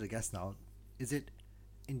to hazard a guess now. Is it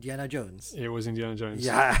Indiana Jones? It was Indiana Jones.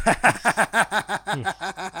 Yeah.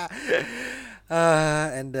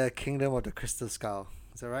 And the Kingdom of the Crystal Skull.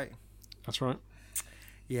 Is that right? That's right.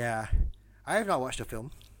 Yeah. I have not watched the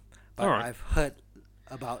film, but right. I've heard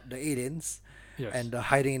about the aliens and the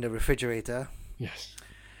hiding in the refrigerator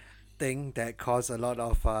thing that caused a lot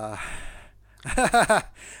of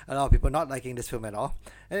people not liking this film at all.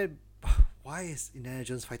 And why is Indiana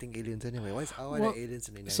Jones fighting aliens anyway? Why are there aliens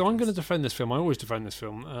in Indiana Jones? So I'm going to defend this film. I always defend this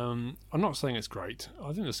film. I'm not saying it's great. I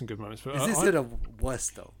think there's some good moments. But is this the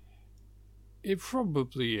worst, though? It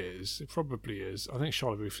probably is. I think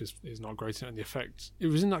Charlotte Booth is not great in it. And the effects... It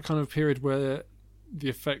was in that kind of period where the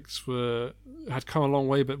effects had come a long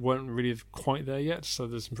way but weren't really quite there yet. So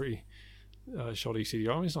there's some pretty shoddy CGI.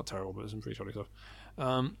 I mean, it's not terrible, but there's some pretty shoddy stuff.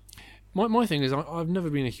 My thing is I've never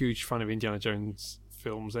been a huge fan of Indiana Jones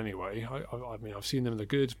films anyway. I mean, I've seen them, they're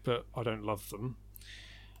good, but I don't love them.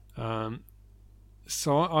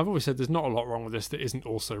 So I've always said there's not a lot wrong with this that isn't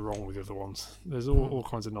also wrong with the other ones. There's all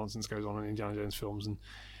kinds of nonsense goes on in Indiana Jones films, and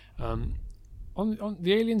on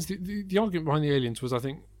the aliens, the argument behind the aliens was, I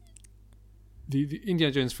think, the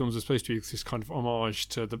Indiana Jones films are supposed to be this kind of homage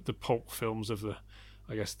to the pulp films of the,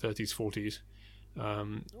 I guess, 30s, 40s,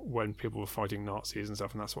 when people were fighting Nazis and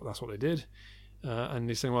stuff, and that's what they did. And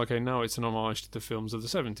he's saying, well, okay, now it's an homage to the films of the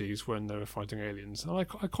 70s when they were fighting aliens. And I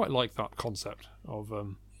quite like that concept of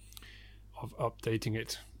updating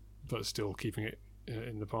it, but still keeping it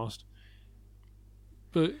in the past.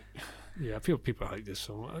 But yeah, people hate this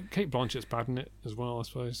film. Kate Blanchett's bad in it as well, I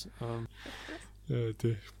suppose.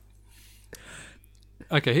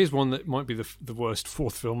 Okay, here's one that might be the worst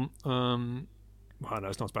 4th film. Well, no,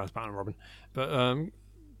 it's not as bad as Batman and Robin, but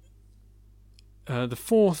the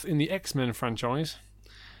 4th in the X-Men franchise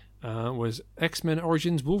was X-Men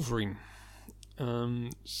Origins Wolverine.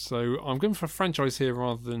 So I'm going for a franchise here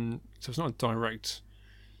rather than... So it's not a direct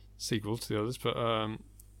sequel to the others, but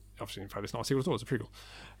obviously, in fact, it's not a sequel at all, it's a prequel.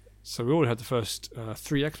 So we already had the first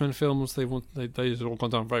 3 X-Men films. They had all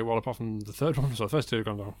gone down very well, apart from the 3rd one. So the first 2 had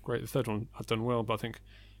gone down great. The 3rd one had done well, but I think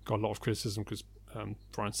got a lot of criticism because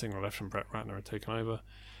Bryan Singer left and Brett Ratner had taken over.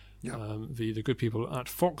 Yep. The good people at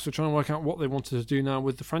Fox were trying to work out what they wanted to do now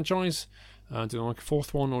with the franchise. Do they want a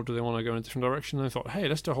 4th one, or do they want to go in a different direction? And they thought, hey,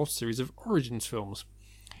 let's do a whole series of Origins films.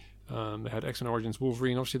 They had X-Men Origins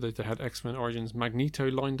Wolverine. Obviously, they had X-Men Origins Magneto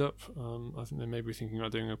lined up. I think they may be thinking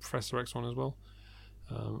about doing a Professor X one as well.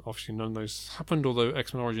 Obviously, none of those happened, although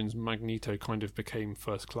X-Men Origins Magneto kind of became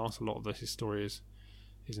first class. A lot of his story is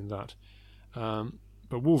in that.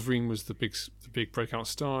 But Wolverine was the big breakout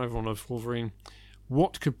star. Everyone loved Wolverine.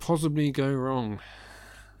 What could possibly go wrong?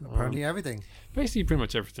 Apparently everything. Basically, pretty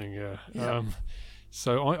much everything, yeah.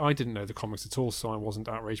 So I didn't know the comics at all, so I wasn't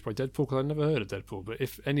outraged by Deadpool because I'd never heard of Deadpool. But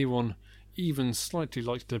if anyone even slightly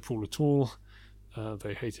liked Deadpool at all,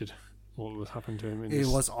 they hated what was happening to him. It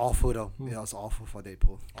was awful, though. It was awful for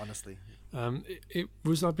Deadpool, honestly. It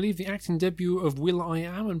was, I believe, the acting debut of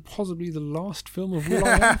Will.i.am and possibly the last film of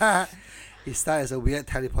Will.i.am. He started as a weird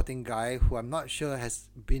teleporting guy who I'm not sure has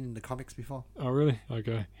been in the comics before. Oh, really?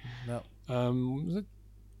 Okay. No. Was it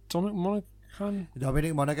Dominic Monaghan?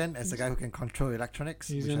 Dominic Monaghan as the guy who can control electronics,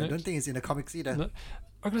 He's which in I it. don't think is in the comics either. No,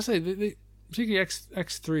 I gotta say, they particularly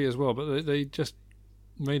X3 as well, but they just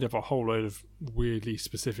made up a whole load of weirdly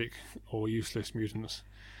specific or useless mutants.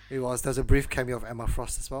 There's a brief cameo of Emma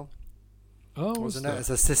Frost as well. Oh, wasn't it? As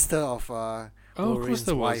a sister of of course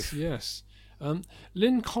there wife. was. Yes,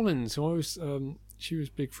 Lynn Collins, who I was, she was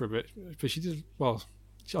big for a bit, but she did well.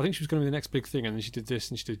 I think she was going to be the next big thing, and then she did this,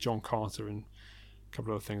 and she did John Carter and a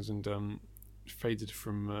couple of other things, and faded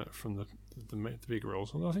from the big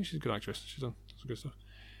roles. Although I think she's a good actress. She's done some good stuff.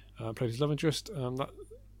 Played his love interest.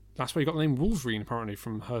 That's where he got the name Wolverine, apparently,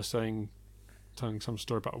 from her telling some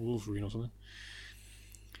story about a Wolverine or something.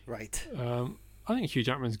 Right. I think Hugh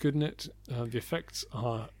Jackman's good in it. The effects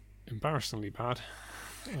are embarrassingly bad.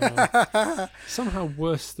 Somehow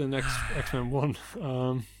worse than X-Men 1.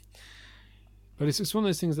 But it's one of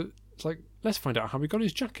those things that it's like, let's find out how he got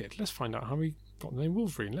his jacket. Let's find out how he got the name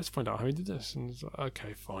Wolverine. Let's find out how he did this. And it's like,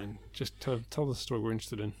 okay, fine. Just tell the story we're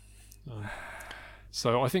interested in.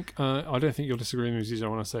 So I think I don't think you'll disagree with me, Zizo,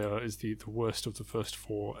 when I say is the worst of the first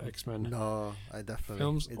 4 X-Men. No, I definitely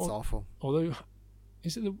films. It's awful. Although,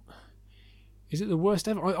 is it the worst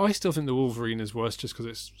ever? I still think the Wolverine is worse just because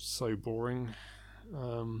it's so boring.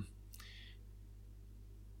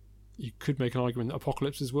 You could make an argument that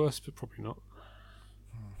Apocalypse is worse, but probably not.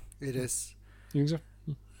 It is. You think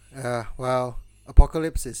so? Well,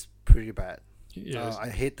 Apocalypse is pretty bad. Yeah. I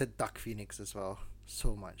hated Dark Phoenix as well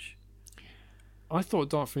so much. I thought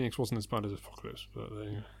Dark Phoenix wasn't as bad as Apocalypse, but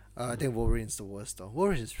I think Wolverine's the worst though.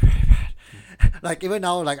 Wolverine is very bad. Like even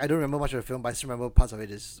now, like I don't remember much of the film, but I still remember parts of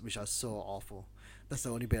it which are so awful. That's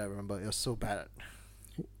the only bit I remember. It was so bad.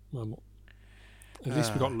 well, at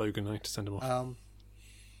least we got Logan to send him off.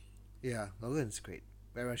 Yeah, Logan's great.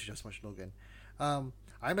 Everyone should just watch Logan.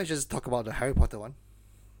 I might just talk about the Harry Potter one.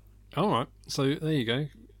 All right, so there you go.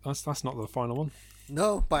 That's not the final one.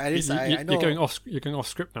 No, but at least I know you're going off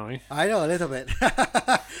script now, eh? I know a little bit.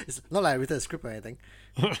 It's not like I written a script or anything.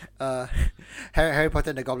 Harry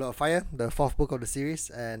Potter and the Goblet of Fire, the 4th book of the series,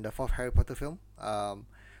 and the 4th Harry Potter film.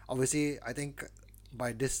 Obviously, I think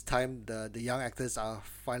by this time the young actors are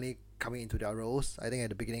finally coming into their roles. I think at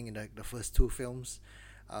the beginning in the first 2 films,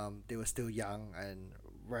 they were still young and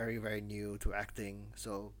very, very new to acting,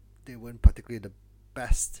 so they weren't particularly the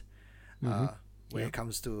best when it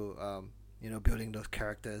comes to building those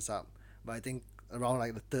characters up. But I think around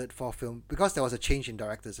like the 3rd, 4th film, because there was a change in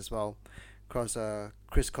directors as well, because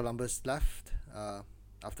Chris Columbus left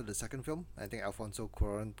after the 2nd film. I think Alfonso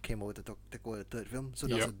Cuarón came over to take over the 3rd film, so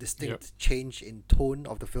there was a distinct change in tone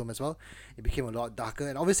of the film as well. It became a lot darker,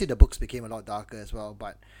 and obviously the books became a lot darker as well.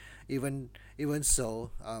 But even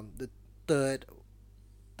so, the third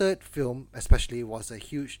film especially was a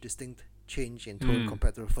huge distinct change in tone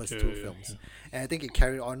compared to the first 2 films. And I think it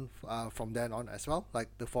carried on from then on as well, like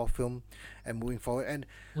the 4th film and moving forward. And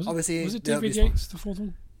was it David Yates, the 4th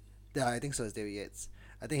one? Yeah, I think so. It's David Yates.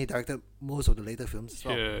 I think he directed most of the later films as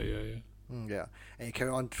well. Yeah. And he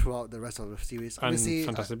carried on throughout the rest of the series. And obviously,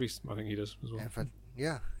 Fantastic Beasts, I think he does as well.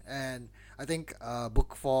 And I think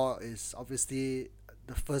book 4 is obviously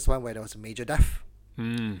the first one where there was a major death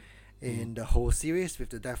in the whole series, with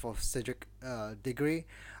the death of Cedric Diggory.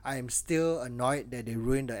 I am still annoyed that they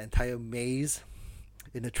ruined the entire maze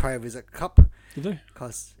in the Triwizard Cup. Did they?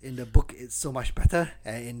 Because in the book it's so much better,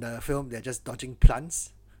 and in the film they're just dodging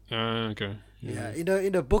plants. Okay. Yeah.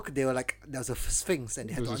 In the book they were like, there was a sphinx and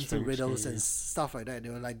they had to answer riddles and stuff like that.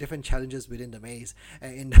 There were like different challenges within the maze,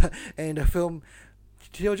 and in the film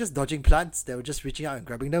they were just dodging plants. They were just reaching out and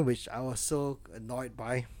grabbing them, which I was so annoyed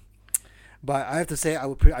by. But I have to say,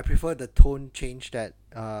 I prefer the tone change that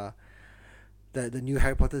the new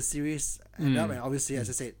Harry Potter series ended up. And obviously, as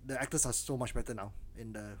I said, the actors are so much better now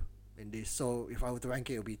in this. So if I were to rank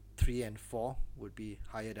it would be 3 and 4 would be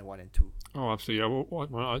higher than 1 and 2. Oh, absolutely. Yeah.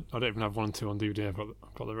 Well, I don't even have 1 and 2 on DVD. I've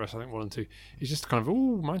got the rest. I think 1 and 2. It's just kind of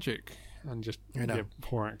magic and just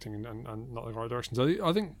poor acting and not the right direction. So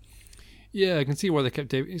I think. Yeah, I can see why they kept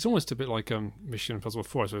David. It's almost a bit like Mission Impossible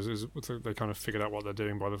 4, I suppose. They kind of figured out what they're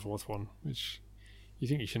doing by the 4th one, which you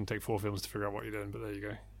think you shouldn't take 4 films to figure out what you're doing, but there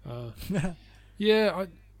you go.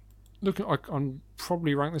 I'm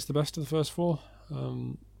probably rank this the best of the first 4. I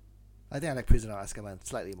think I like Prisoner of Azkaban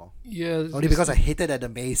slightly more. Yeah. Only because I hated the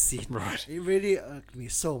maze scene. Right. It really irked me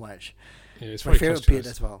so much. Yeah, it's my favourite bit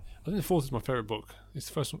as well. I think the 4th is my favourite book. It's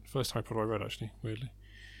the first Harry Potter I read, actually, weirdly.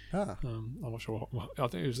 I'm not sure what. I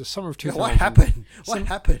think it was the summer of 2000. What happened? What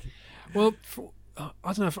happened? Well, I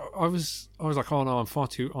don't know. If I was like, oh no, I'm far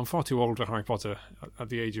too old for Harry Potter at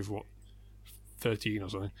the age of 13 or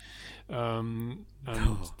something. And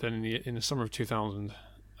then in the summer of 2000,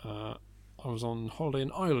 I was on holiday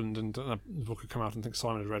in Ireland, and the book had come out, and I think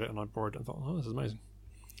Simon had read it, and I borrowed it and thought, oh, this is amazing.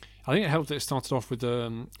 I think it helped that it started off with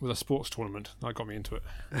a sports tournament. That got me into it.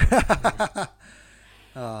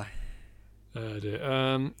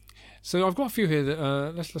 Dear. So I've got a few here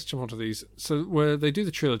that let's jump onto these. So where they do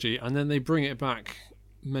the trilogy and then they bring it back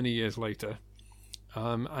many years later,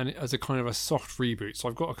 and as a kind of a soft reboot. So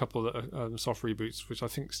I've got a couple that are soft reboots, which I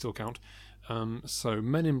think still count. So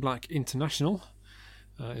Men in Black International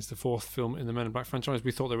is the fourth film in the Men in Black franchise.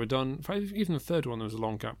 We thought they were done. In fact, even the third one, there was a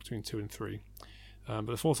long gap between 2 and 3. But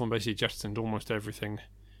the fourth one basically jettisoned almost everything.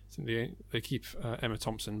 I think they keep Emma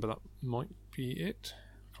Thompson, but that might be it.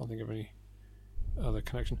 I can't think of any other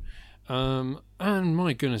connection. And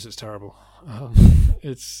my goodness, it's terrible.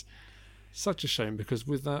 It's such a shame because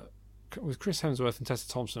with Chris Hemsworth and Tessa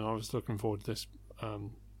Thompson, I was looking forward to this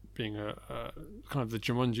being a kind of the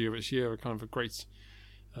Jumanji of its year, a kind of a great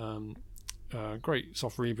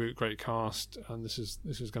soft reboot, great cast, and this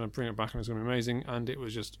is going to bring it back and it's going to be amazing. And it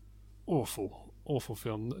was just awful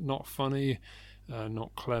film. Not funny,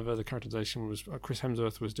 not clever. The characterization was Chris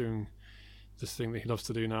Hemsworth was doing this thing that he loves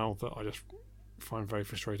to do now that I just find very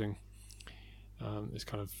frustrating. It's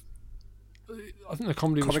kind of, I think the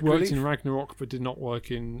comedy which worked in Ragnarok but did not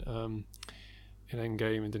work in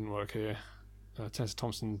Endgame and didn't work here. Tessa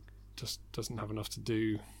Thompson just doesn't have enough to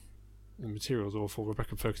do. The material's awful.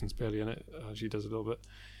 Rebecca Ferguson's barely in it. She does a little bit.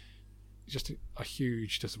 Just a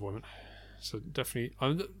huge disappointment. So definitely,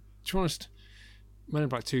 to be honest, Men in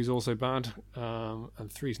Black 2 is also bad,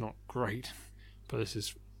 and 3 is not great, but this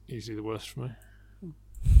is easily the worst for me.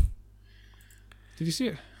 Did you see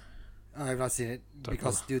it? I've not seen it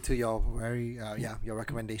because due to your your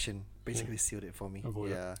recommendation basically sealed it for me.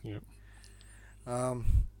 Avoid it.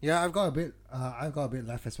 I've got a bit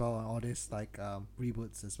left as well on all this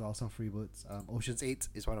reboots as well, soft reboots. Ocean's 8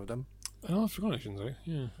 is one of them. Oh, I forgot Ocean's 8.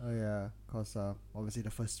 Yeah. Oh yeah, because obviously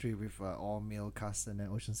the first 3 with all male cast, and then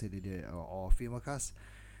Ocean's 8 they did all female cast.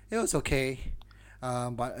 It was okay.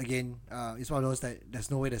 But again, it's one of those that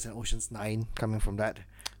there's no way there's an Ocean's 9 coming from that.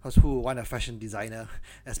 Because who would want a fashion designer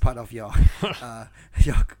as part of your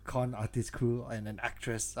con artist crew and an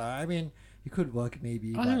actress? I mean, it could work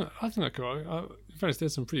maybe. I think that could work. In fact,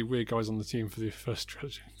 there's some pretty weird guys on the team for the first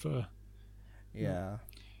trilogy. But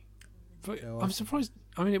I'm surprised.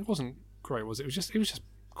 I mean, it wasn't great, was it? It was just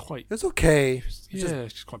quite. It's okay. It's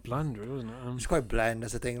just quite bland, really, wasn't it? It's quite bland.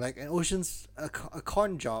 That's the thing. Like an Ocean's, a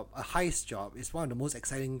con job, a heist job is one of the most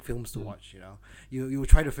exciting films to watch. You know, you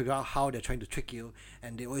try to figure out how they're trying to trick you,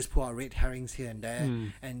 and they always pull out red herrings here and there,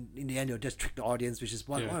 and in the end, you'll just trick the audience, which is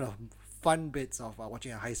one of the fun bits of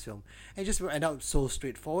watching a heist film. And it just end up so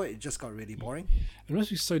straightforward. It just got really boring. It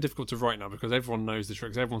must be so difficult to write now because everyone knows the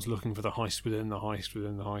tricks. Everyone's looking for the heist within the heist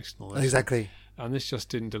within the heist, and all this. Exactly. And this just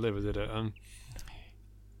didn't deliver, did it?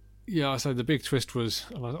 Yeah, so the big twist was,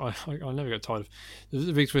 and I never get tired of,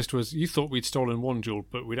 the big twist was you thought we'd stolen one jewel,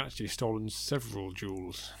 but we'd actually stolen several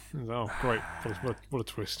jewels. Oh, great. What a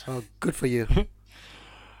twist. Oh, good for you.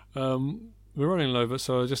 We're running low, but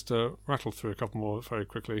so I'll just rattle through a couple more very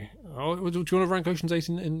quickly. Do you want to rank Ocean's 8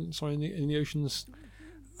 in the Oceans?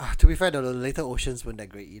 To be fair, though, the later Oceans weren't that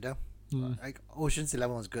great either. Like Ocean's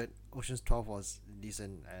 11 was good, Ocean's 12 was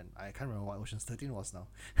decent, and I can't remember what Ocean's 13 was now.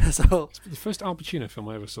 So it's the first Al Pacino film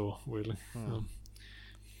I ever saw, weirdly.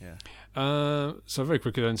 So very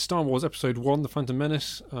quickly then, Star Wars Episode 1, The Phantom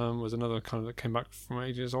Menace, was another kind of that came back from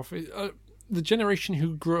ages off. The generation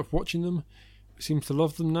who grew up watching them seems to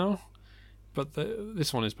love them now, but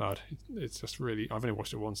this one is bad. It's just really, I've only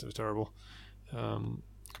watched it once, it was terrible.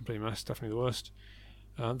 Complete mess, definitely the worst.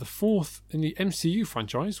 The fourth in the MCU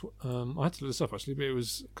franchise, I had to look this up actually, but it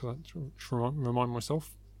was, because I had to remind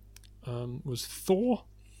myself, was Thor,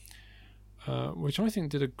 which I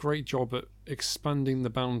think did a great job at expanding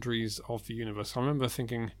the boundaries of the universe. I remember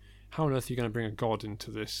thinking, how on earth are you going to bring a god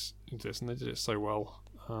into this? And they did it so well.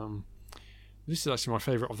 This is actually my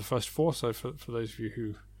favourite of the first 4, so for those of you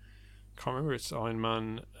who can't remember, it's Iron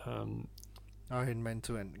Man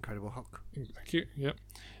 2 and Incredible Hulk. Thank you, yep.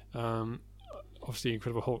 Obviously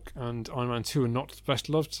Incredible Hulk and Iron Man 2 are not the best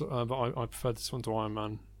loved, but I prefer this one to Iron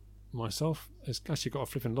Man myself. It's actually got a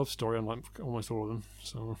flipping love story unlike almost all of them,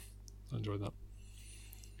 so I enjoyed that.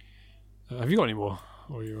 Have you got any more?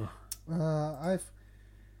 Or you? I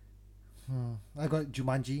got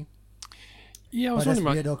Jumanji. Yeah, I was wondering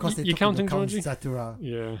about you counting Jumanji? Zathura.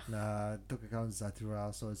 Yeah. Took account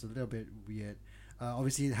Zathura, so it's a little bit weird.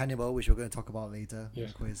 Obviously Hannibal, which we're going to talk about later. Yeah.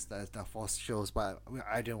 Quiz, the 4 shows, but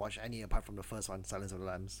I didn't watch any apart from the first one, Silence of the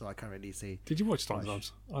Lambs, so I can't really say. Did you watch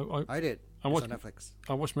Silence of the Lambs? I did. I watched on Netflix.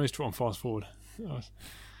 I watched most of it on fast forward. I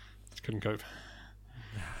just couldn't cope.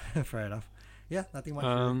 Fair enough. Yeah, nothing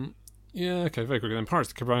much. Yeah, okay, very quickly then.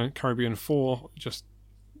 Pirates of the Caribbean 4, just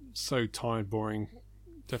so tired, boring.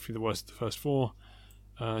 Definitely the worst of the first four.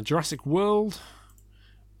 Jurassic World,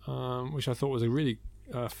 which I thought was a really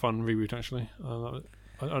fun reboot, actually.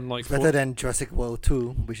 Unlike better than Jurassic World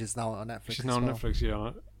 2, which is now on Netflix. Which is now on Netflix,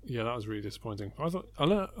 yeah. Yeah, that was really disappointing. I thought a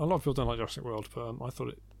lot of people don't like Jurassic World, but I thought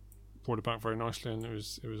it brought it back very nicely, and it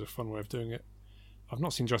was a fun way of doing it. I've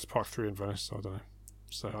not seen Jurassic Park 3 in Venice, so I don't know.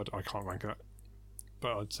 So I can't rank that.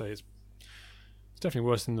 But I'd say it's definitely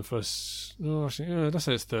worse than the first. No, actually, yeah, let's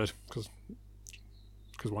say it's third, because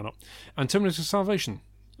why not? And Terminator Salvation.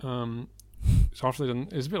 So after they've done,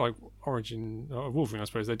 it's a bit like Origin Wolverine, I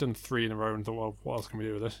suppose. They've done 3 in a row and thought, well, what else can we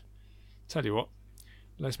do with this? Tell you what,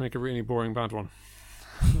 let's make a really boring bad one.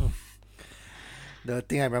 The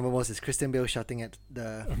thing I remember most is Christian Bale shouting at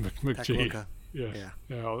the tech worker.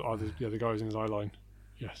 The guy who's in his eye line.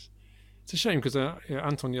 Yes, it's a shame because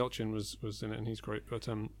Anton Yelchin was in it and he's great, but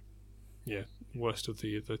worst of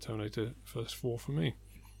the Terminator first 4 for me.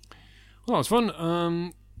 Well, that was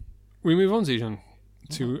fun. We move on, Zijan,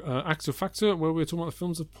 to Actor Factor, where we're talking about the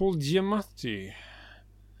films of Paul Giamatti.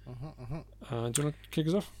 Do you want to kick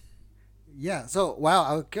us off? Yeah, so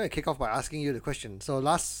I'm going to kick off by asking you the question. So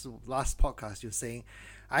last podcast, you were saying,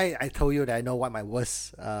 I told you that I know what my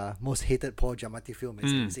most hated Paul Giamatti film is,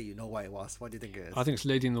 and you say you know what it was. What do you think it is? I think it's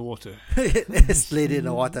Lady in the Water. It's Lady in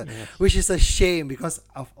the Water, which is a shame because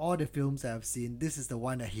of all the films that I've seen, this is the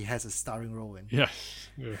one that he has a starring role in. Yes.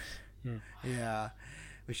 Yeah,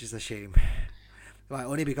 which is a shame. But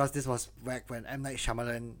only because this was back when M. Night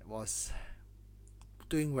Shyamalan was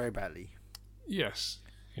doing very badly. Yes,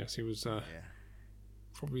 he was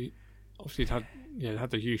probably obviously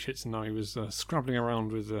had the huge hits, and now he was scrabbling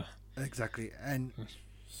around with exactly, and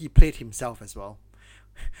he played himself as well.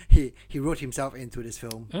 He wrote himself into this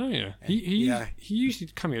film. Oh yeah, he usually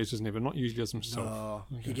cameos, doesn't he? But not usually as himself. No,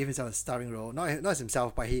 he gave himself a starring role, not as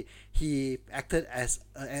himself, but he acted as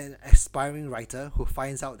an aspiring writer who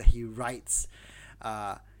finds out that he writes.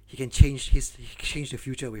 He can change the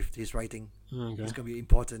future with his writing. Okay. It's gonna be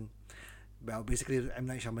important. Well, basically, M.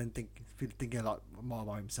 Night Shyamalan thinking a lot more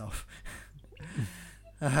about himself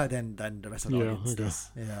than the rest of the audience does.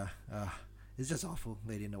 Yeah, it's just awful.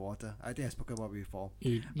 Lady in the Water. I think I spoke about it before.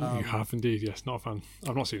 You have indeed, yes. Not a fan.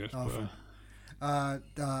 I've not seen it.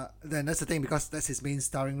 Then that's the thing, because that's his main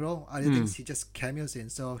starring role. Other things he just cameos in.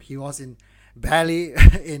 So he was barely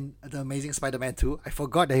in The Amazing Spider-Man 2. I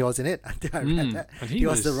forgot that he was in it until I read that. And he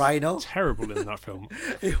was the Rhino. Terrible in that film.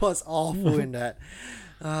 He was awful in that.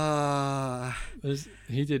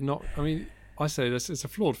 He did not. I mean, I say this, it's a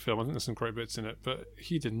flawed film. I think there's some great bits in it, but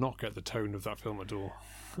he did not get the tone of that film at all.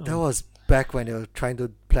 That was back when they were trying to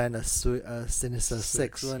plan a Sinister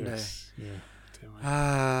Six, weren't they?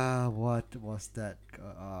 Yeah. What was that?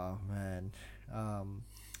 Oh man.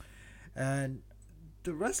 And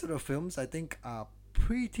the rest of the films, I think, are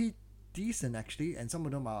pretty decent actually, and some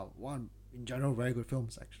of them are in general very good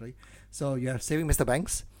films actually. So you have Saving Mr.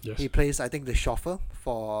 Banks. Yes. He plays, I think, the chauffeur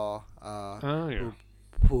for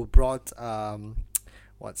who brought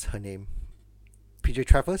what's her name, PJ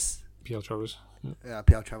Travers. P.L. Travers. Yeah,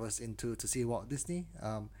 P.L. Travers to see Walt Disney.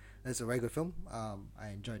 That's a very good film. I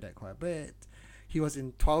enjoyed that quite a bit. He was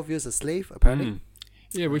in 12 Years a Slave, apparently.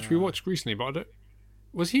 Yeah, which we watched recently, but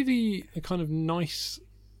was he the kind of nice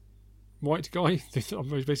white guy?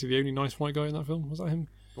 Basically the only nice white guy in that film? Was that him?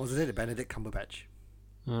 Wasn't it Benedict Cumberbatch?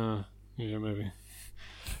 Yeah, maybe.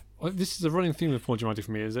 This is a running theme with Paul Giamatti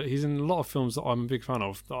for me, is that he's in a lot of films that I'm a big fan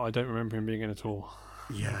of that I don't remember him being in at all.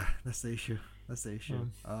 Yeah, that's the issue.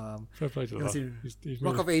 Fair play to that. He's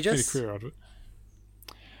Rock of Ages. Made a career out of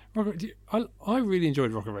it. I really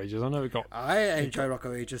enjoyed Rock of Ages. I know it got. I enjoy Rock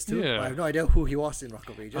of Ages too. Yeah. But I have no idea who he was in Rock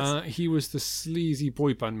of Ages. He was the sleazy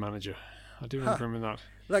boy band manager. I do remember him in that.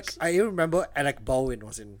 Like, I even remember Alec Baldwin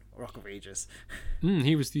was in Rock of Ages.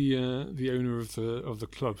 He was the owner of the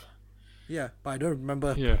club. Yeah, but I don't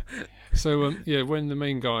remember. Yeah. So when the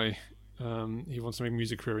main guy he wants to make a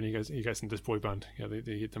music career and he gets into this boy band. Yeah,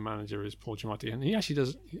 the manager is Paul Giamatti, and he actually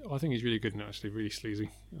does. I think he's really good in it. Actually, really sleazy.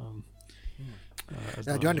 Do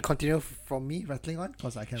you want to continue from me rattling on?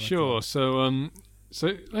 Because I can. Sure. So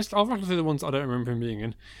I'll rattle through the ones I don't remember him being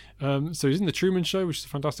in. So he's in The Truman Show, which is a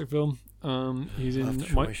fantastic film. He's in The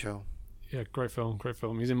Truman Show. Yeah, great film.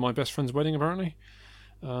 He's in My Best Friend's Wedding, apparently.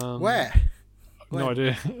 Where? No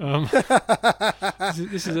idea.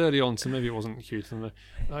 This is early on, so maybe it wasn't cute.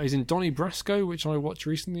 He's in Donnie Brasco, which I watched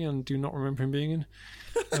recently and do not remember him being in.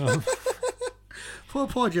 Poor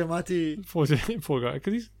Giamatti. Poor guy,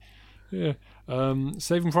 because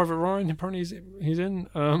Saving Private Ryan, apparently he's in.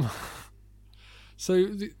 So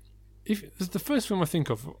if the first film I think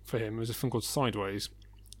of for him was a film called Sideways,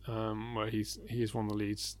 where he is one of the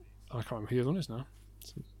leads. I can't remember who the other one is now.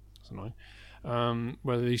 That's annoying.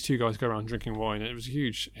 Where these two guys go around drinking wine. It was a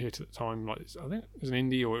huge hit at the time. Like, I think it was an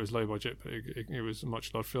indie or it was low budget, but it was a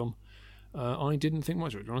much loved film. I didn't think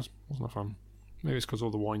much of it, to be honest. It wasn't a fun. Maybe it's because of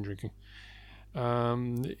all the wine drinking.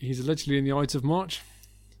 He's allegedly in the Ides of March.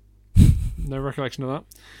 No recollection of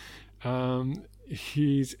that.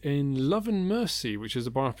 He's in Love and Mercy, which is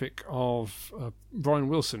a biopic of Brian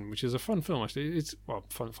Wilson, which is a fun film, actually. It's, well,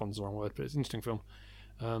 fun's the wrong word, but it's an interesting film.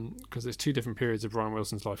 Because there's two different periods of Brian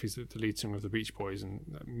Wilson's life. He's the lead singer of the Beach Boys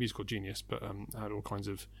and musical genius, but had all kinds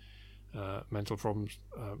of mental problems,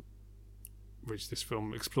 which this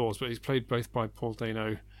film explores. But he's played both by Paul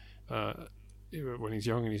Dano when he's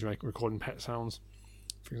young and he's recording Pet Sounds,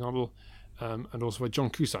 for example, and also by John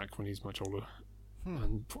Cusack when he's much older.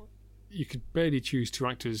 And you could barely choose two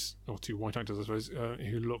actors, or two white actors, I suppose,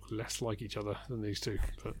 who look less like each other than these two.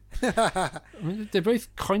 But I mean, they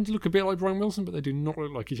both kind of look a bit like Brian Wilson, but they do not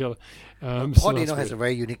look like each other. Paul Dano has a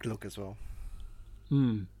very unique look as well.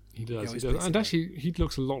 He does. He does. And actually, he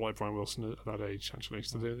looks a lot like Brian Wilson at that age, actually.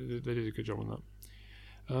 So they did a good job on that.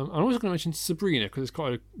 I'm also going to mention Sabrina, because it's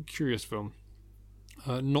quite a curious film.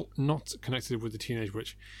 Not connected with the Teenage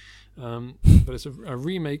Witch. But it's a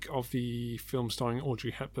remake of the film starring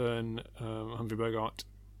Audrey Hepburn, Humphrey Bogart,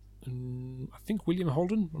 and I think William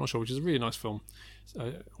Holden. I'm not sure, which is a really nice film.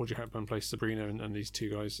 Audrey Hepburn plays Sabrina, and these two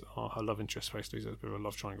guys are her love interests. Basically, it's a bit of a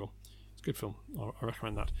love triangle. It's a good film. I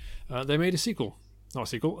recommend that. They made a sequel, not a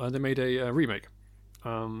sequel. They made a remake,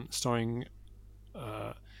 starring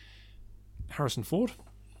Harrison Ford.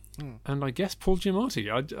 And I guess Paul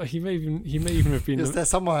Giamatti. He may even have been. Is there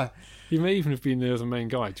somewhere? He may even have been the main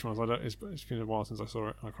guy. It's been a while since I saw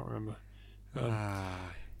it. I can't remember.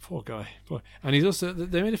 Poor guy. And he's also.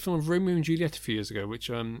 They made a film of Romeo and Juliet a few years ago,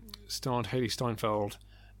 which starred Haley Steinfeld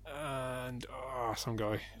and some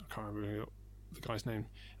guy. I can't remember the guy's name.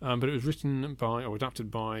 But it was written by or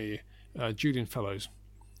adapted by Julian Fellows.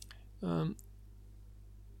 He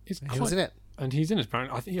was in it. And he's in it,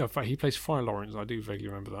 apparently. I think, in fact, he plays Friar Lawrence. I do vaguely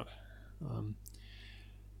remember that.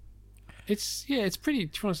 It's pretty.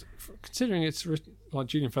 To be honest, considering it's like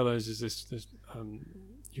Julian Fellows is this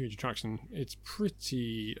huge attraction. It's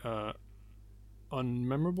pretty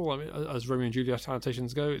unmemorable. I mean, as Romeo and Juliet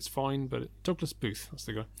adaptations go, it's fine. But Douglas Booth, that's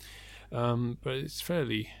the guy. But it's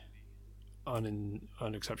fairly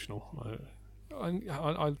unexceptional.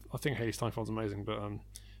 I think Haley Steinfeld's amazing, but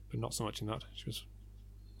not so much in that. She was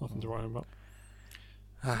nothing to write home about.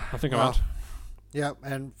 I think I'm out. Yeah,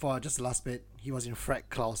 and for just the last bit, he was in Fred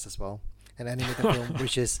Claus as well, an animated film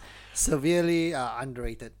which is severely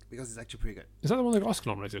underrated because it's actually pretty good. Is that the one that got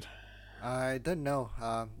Oscar nominated? I don't know.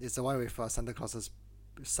 It's the one with Santa Claus's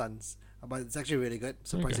sons, but it's actually really good.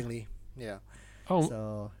 Surprisingly, yeah. Oh,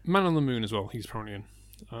 so, Man on the Moon as well. He's apparently in.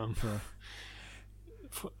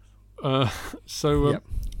 Of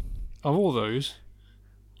all those,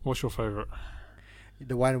 what's your favourite?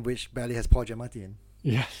 The one which barely has Paul Giamatti in.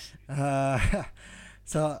 Yes.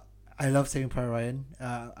 So I love Saving Private Ryan.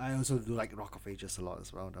 I also do like Rock of Ages a lot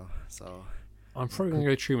as well, though. So I'm probably going to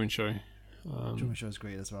go Truman Show. Truman Show is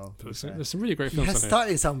great as well. There's some really great films. He has starred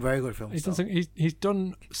in some very good films. He's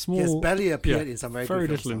done small. He has barely appeared in some very good films.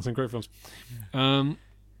 Very little in some great films.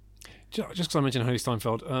 Just because I mentioned Haley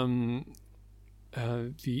Steinfeld,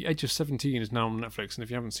 The Edge of 17 is now on Netflix, and if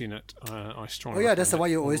you haven't seen it, I strongly. Oh yeah, that's the one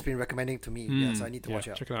you've always been recommending to me. Yeah, so I need to watch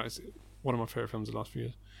it. Check it out. It's one of my favourite films of the last few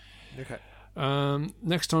years. Okay.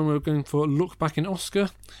 Next time we're going for a look back in Oscar,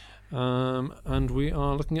 and we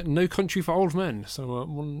are looking at No Country for Old Men. So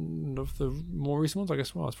one of the more recent ones, I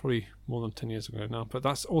guess. Well, it's probably more than 10 years ago now, but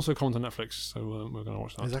that's also coming to Netflix. So we're going to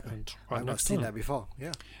watch that. Exactly. I've not seen that before.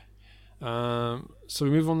 Yeah. So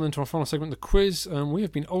we move on then to our final segment, the quiz. We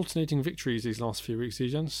have been alternating victories these last few weeks,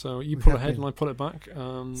 Ejan. So you pull ahead and I pull it back.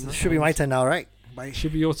 So it should be my turn now, right?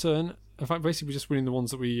 Should be your turn. In fact, basically, we're just winning the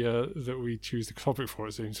ones that we choose the topic for,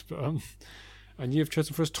 it seems. But and you have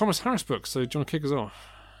chosen for us Thomas Harris books. So do you want to kick us off?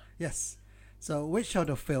 Yes. So which of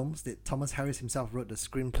the films did Thomas Harris himself wrote the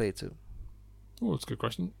screenplay to? Oh, that's a good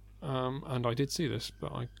question. And I did see this,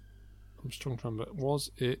 but I'm struggling to remember.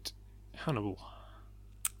 Was it Hannibal?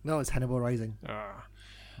 No, it's Hannibal Rising. The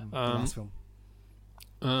last film.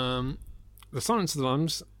 The Silence of the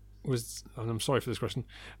Lambs was, and I'm sorry for this question,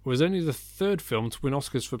 was only the third film to win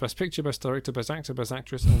Oscars for Best Picture, Best Director, Best Actor, Best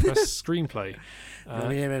Actress, and Best Screenplay.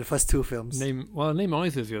 Name the first two films. Name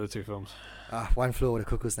either of the other two films. One Flew Over the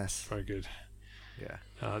Cuckoo's Nest. Very good. Yeah.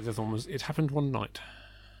 The other one was It Happened One Night.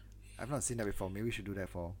 I've not seen that before. Maybe we should do that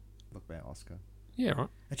for Look Back Oscar. Yeah, right.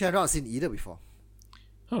 Actually, I've not seen either before.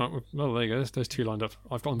 Oh, well, there you go. There's two lined up.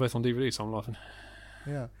 I've got them both on DVD, so I'm laughing.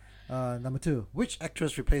 Yeah. Number 2. Which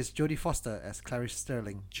actress replaced Jodie Foster as Clarice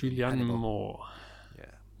Sterling? Julianne Hannibal? Moore. Yeah.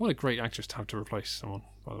 What a great actress to have to replace someone,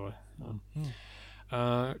 by the way.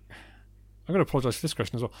 I'm going to apologise for this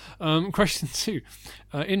question as well. Question 2.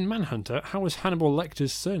 In Manhunter, how was Hannibal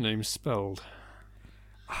Lecter's surname spelled?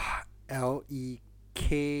 Lektor?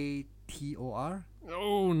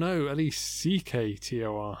 Oh, no.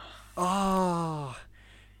 Lecktor. Oh,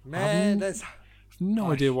 man, that's...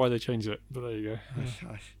 No idea why they changed it, but there you go.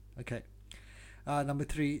 Gosh. Okay. Number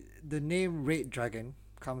 3. The name Red Dragon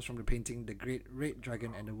comes from the painting The Great Red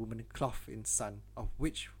Dragon and the Woman Clothed in Sun of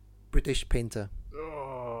which British painter?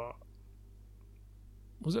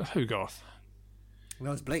 Was it Hogarth?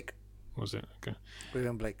 No, it's Blake. Was it? Okay.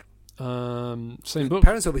 William Blake. Same book.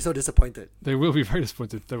 Parents will be so disappointed. They will be very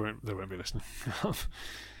disappointed. They won't be listening.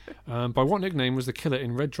 By what nickname was the killer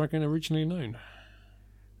in Red Dragon originally known?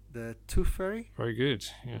 The Tooth Fairy? Very good,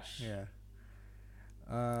 yes. Yeah.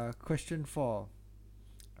 Question 4.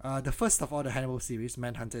 The first of all the Hannibal series,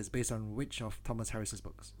 Manhunter, is based on which of Thomas Harris's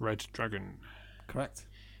books? Red Dragon. Correct.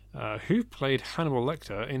 Who played Hannibal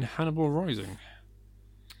Lecter in Hannibal Rising?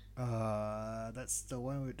 That's the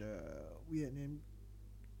one with the weird name.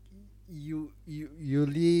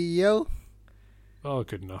 Ulio? Oh,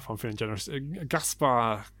 good enough. I'm feeling generous.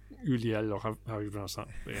 Gaspar Ulliel, or how you pronounce that.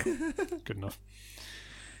 But yeah, good enough.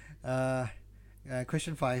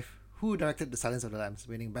 Question 5. Who directed The Silence of the Lambs,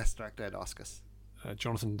 winning Best Director at the Oscars?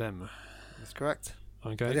 Jonathan Demme. That's correct.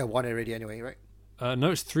 Okay. I think I won already anyway, right?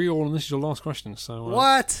 No, it's 3-3, and this is your last question. So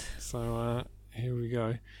what? So here we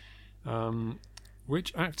go.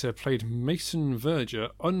 Which actor played Mason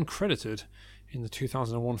Verger uncredited in the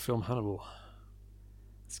 2001 film Hannibal?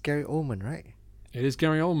 It's Gary Oldman, right? It is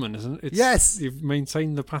Gary Oldman, isn't it? Yes! You've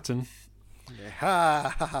maintained the pattern.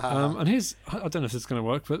 Yeah. And here's, I don't know if it's going to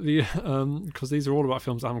work, but because these are all about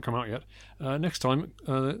films that haven't come out yet. Next time,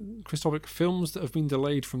 Chris topic, films that have been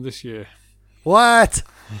delayed from this year. What?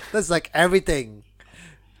 That's like everything.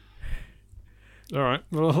 All right.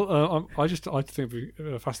 Well, I think it'd be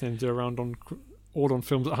fascinating to do a round on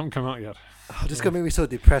films that haven't come out yet. Oh, this is going to make me so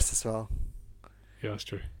depressed as well. Yeah, that's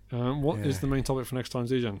true. What is the main topic for next time,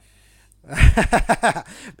 Zijan?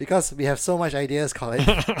 Because we have so much ideas, Colin.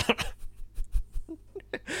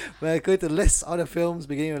 We're going to list all the films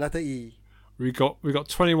beginning with letter E. We got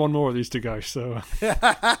 21 more of these to go, so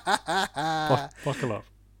buckle up.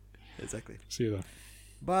 Exactly. See you then.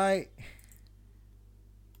 Bye.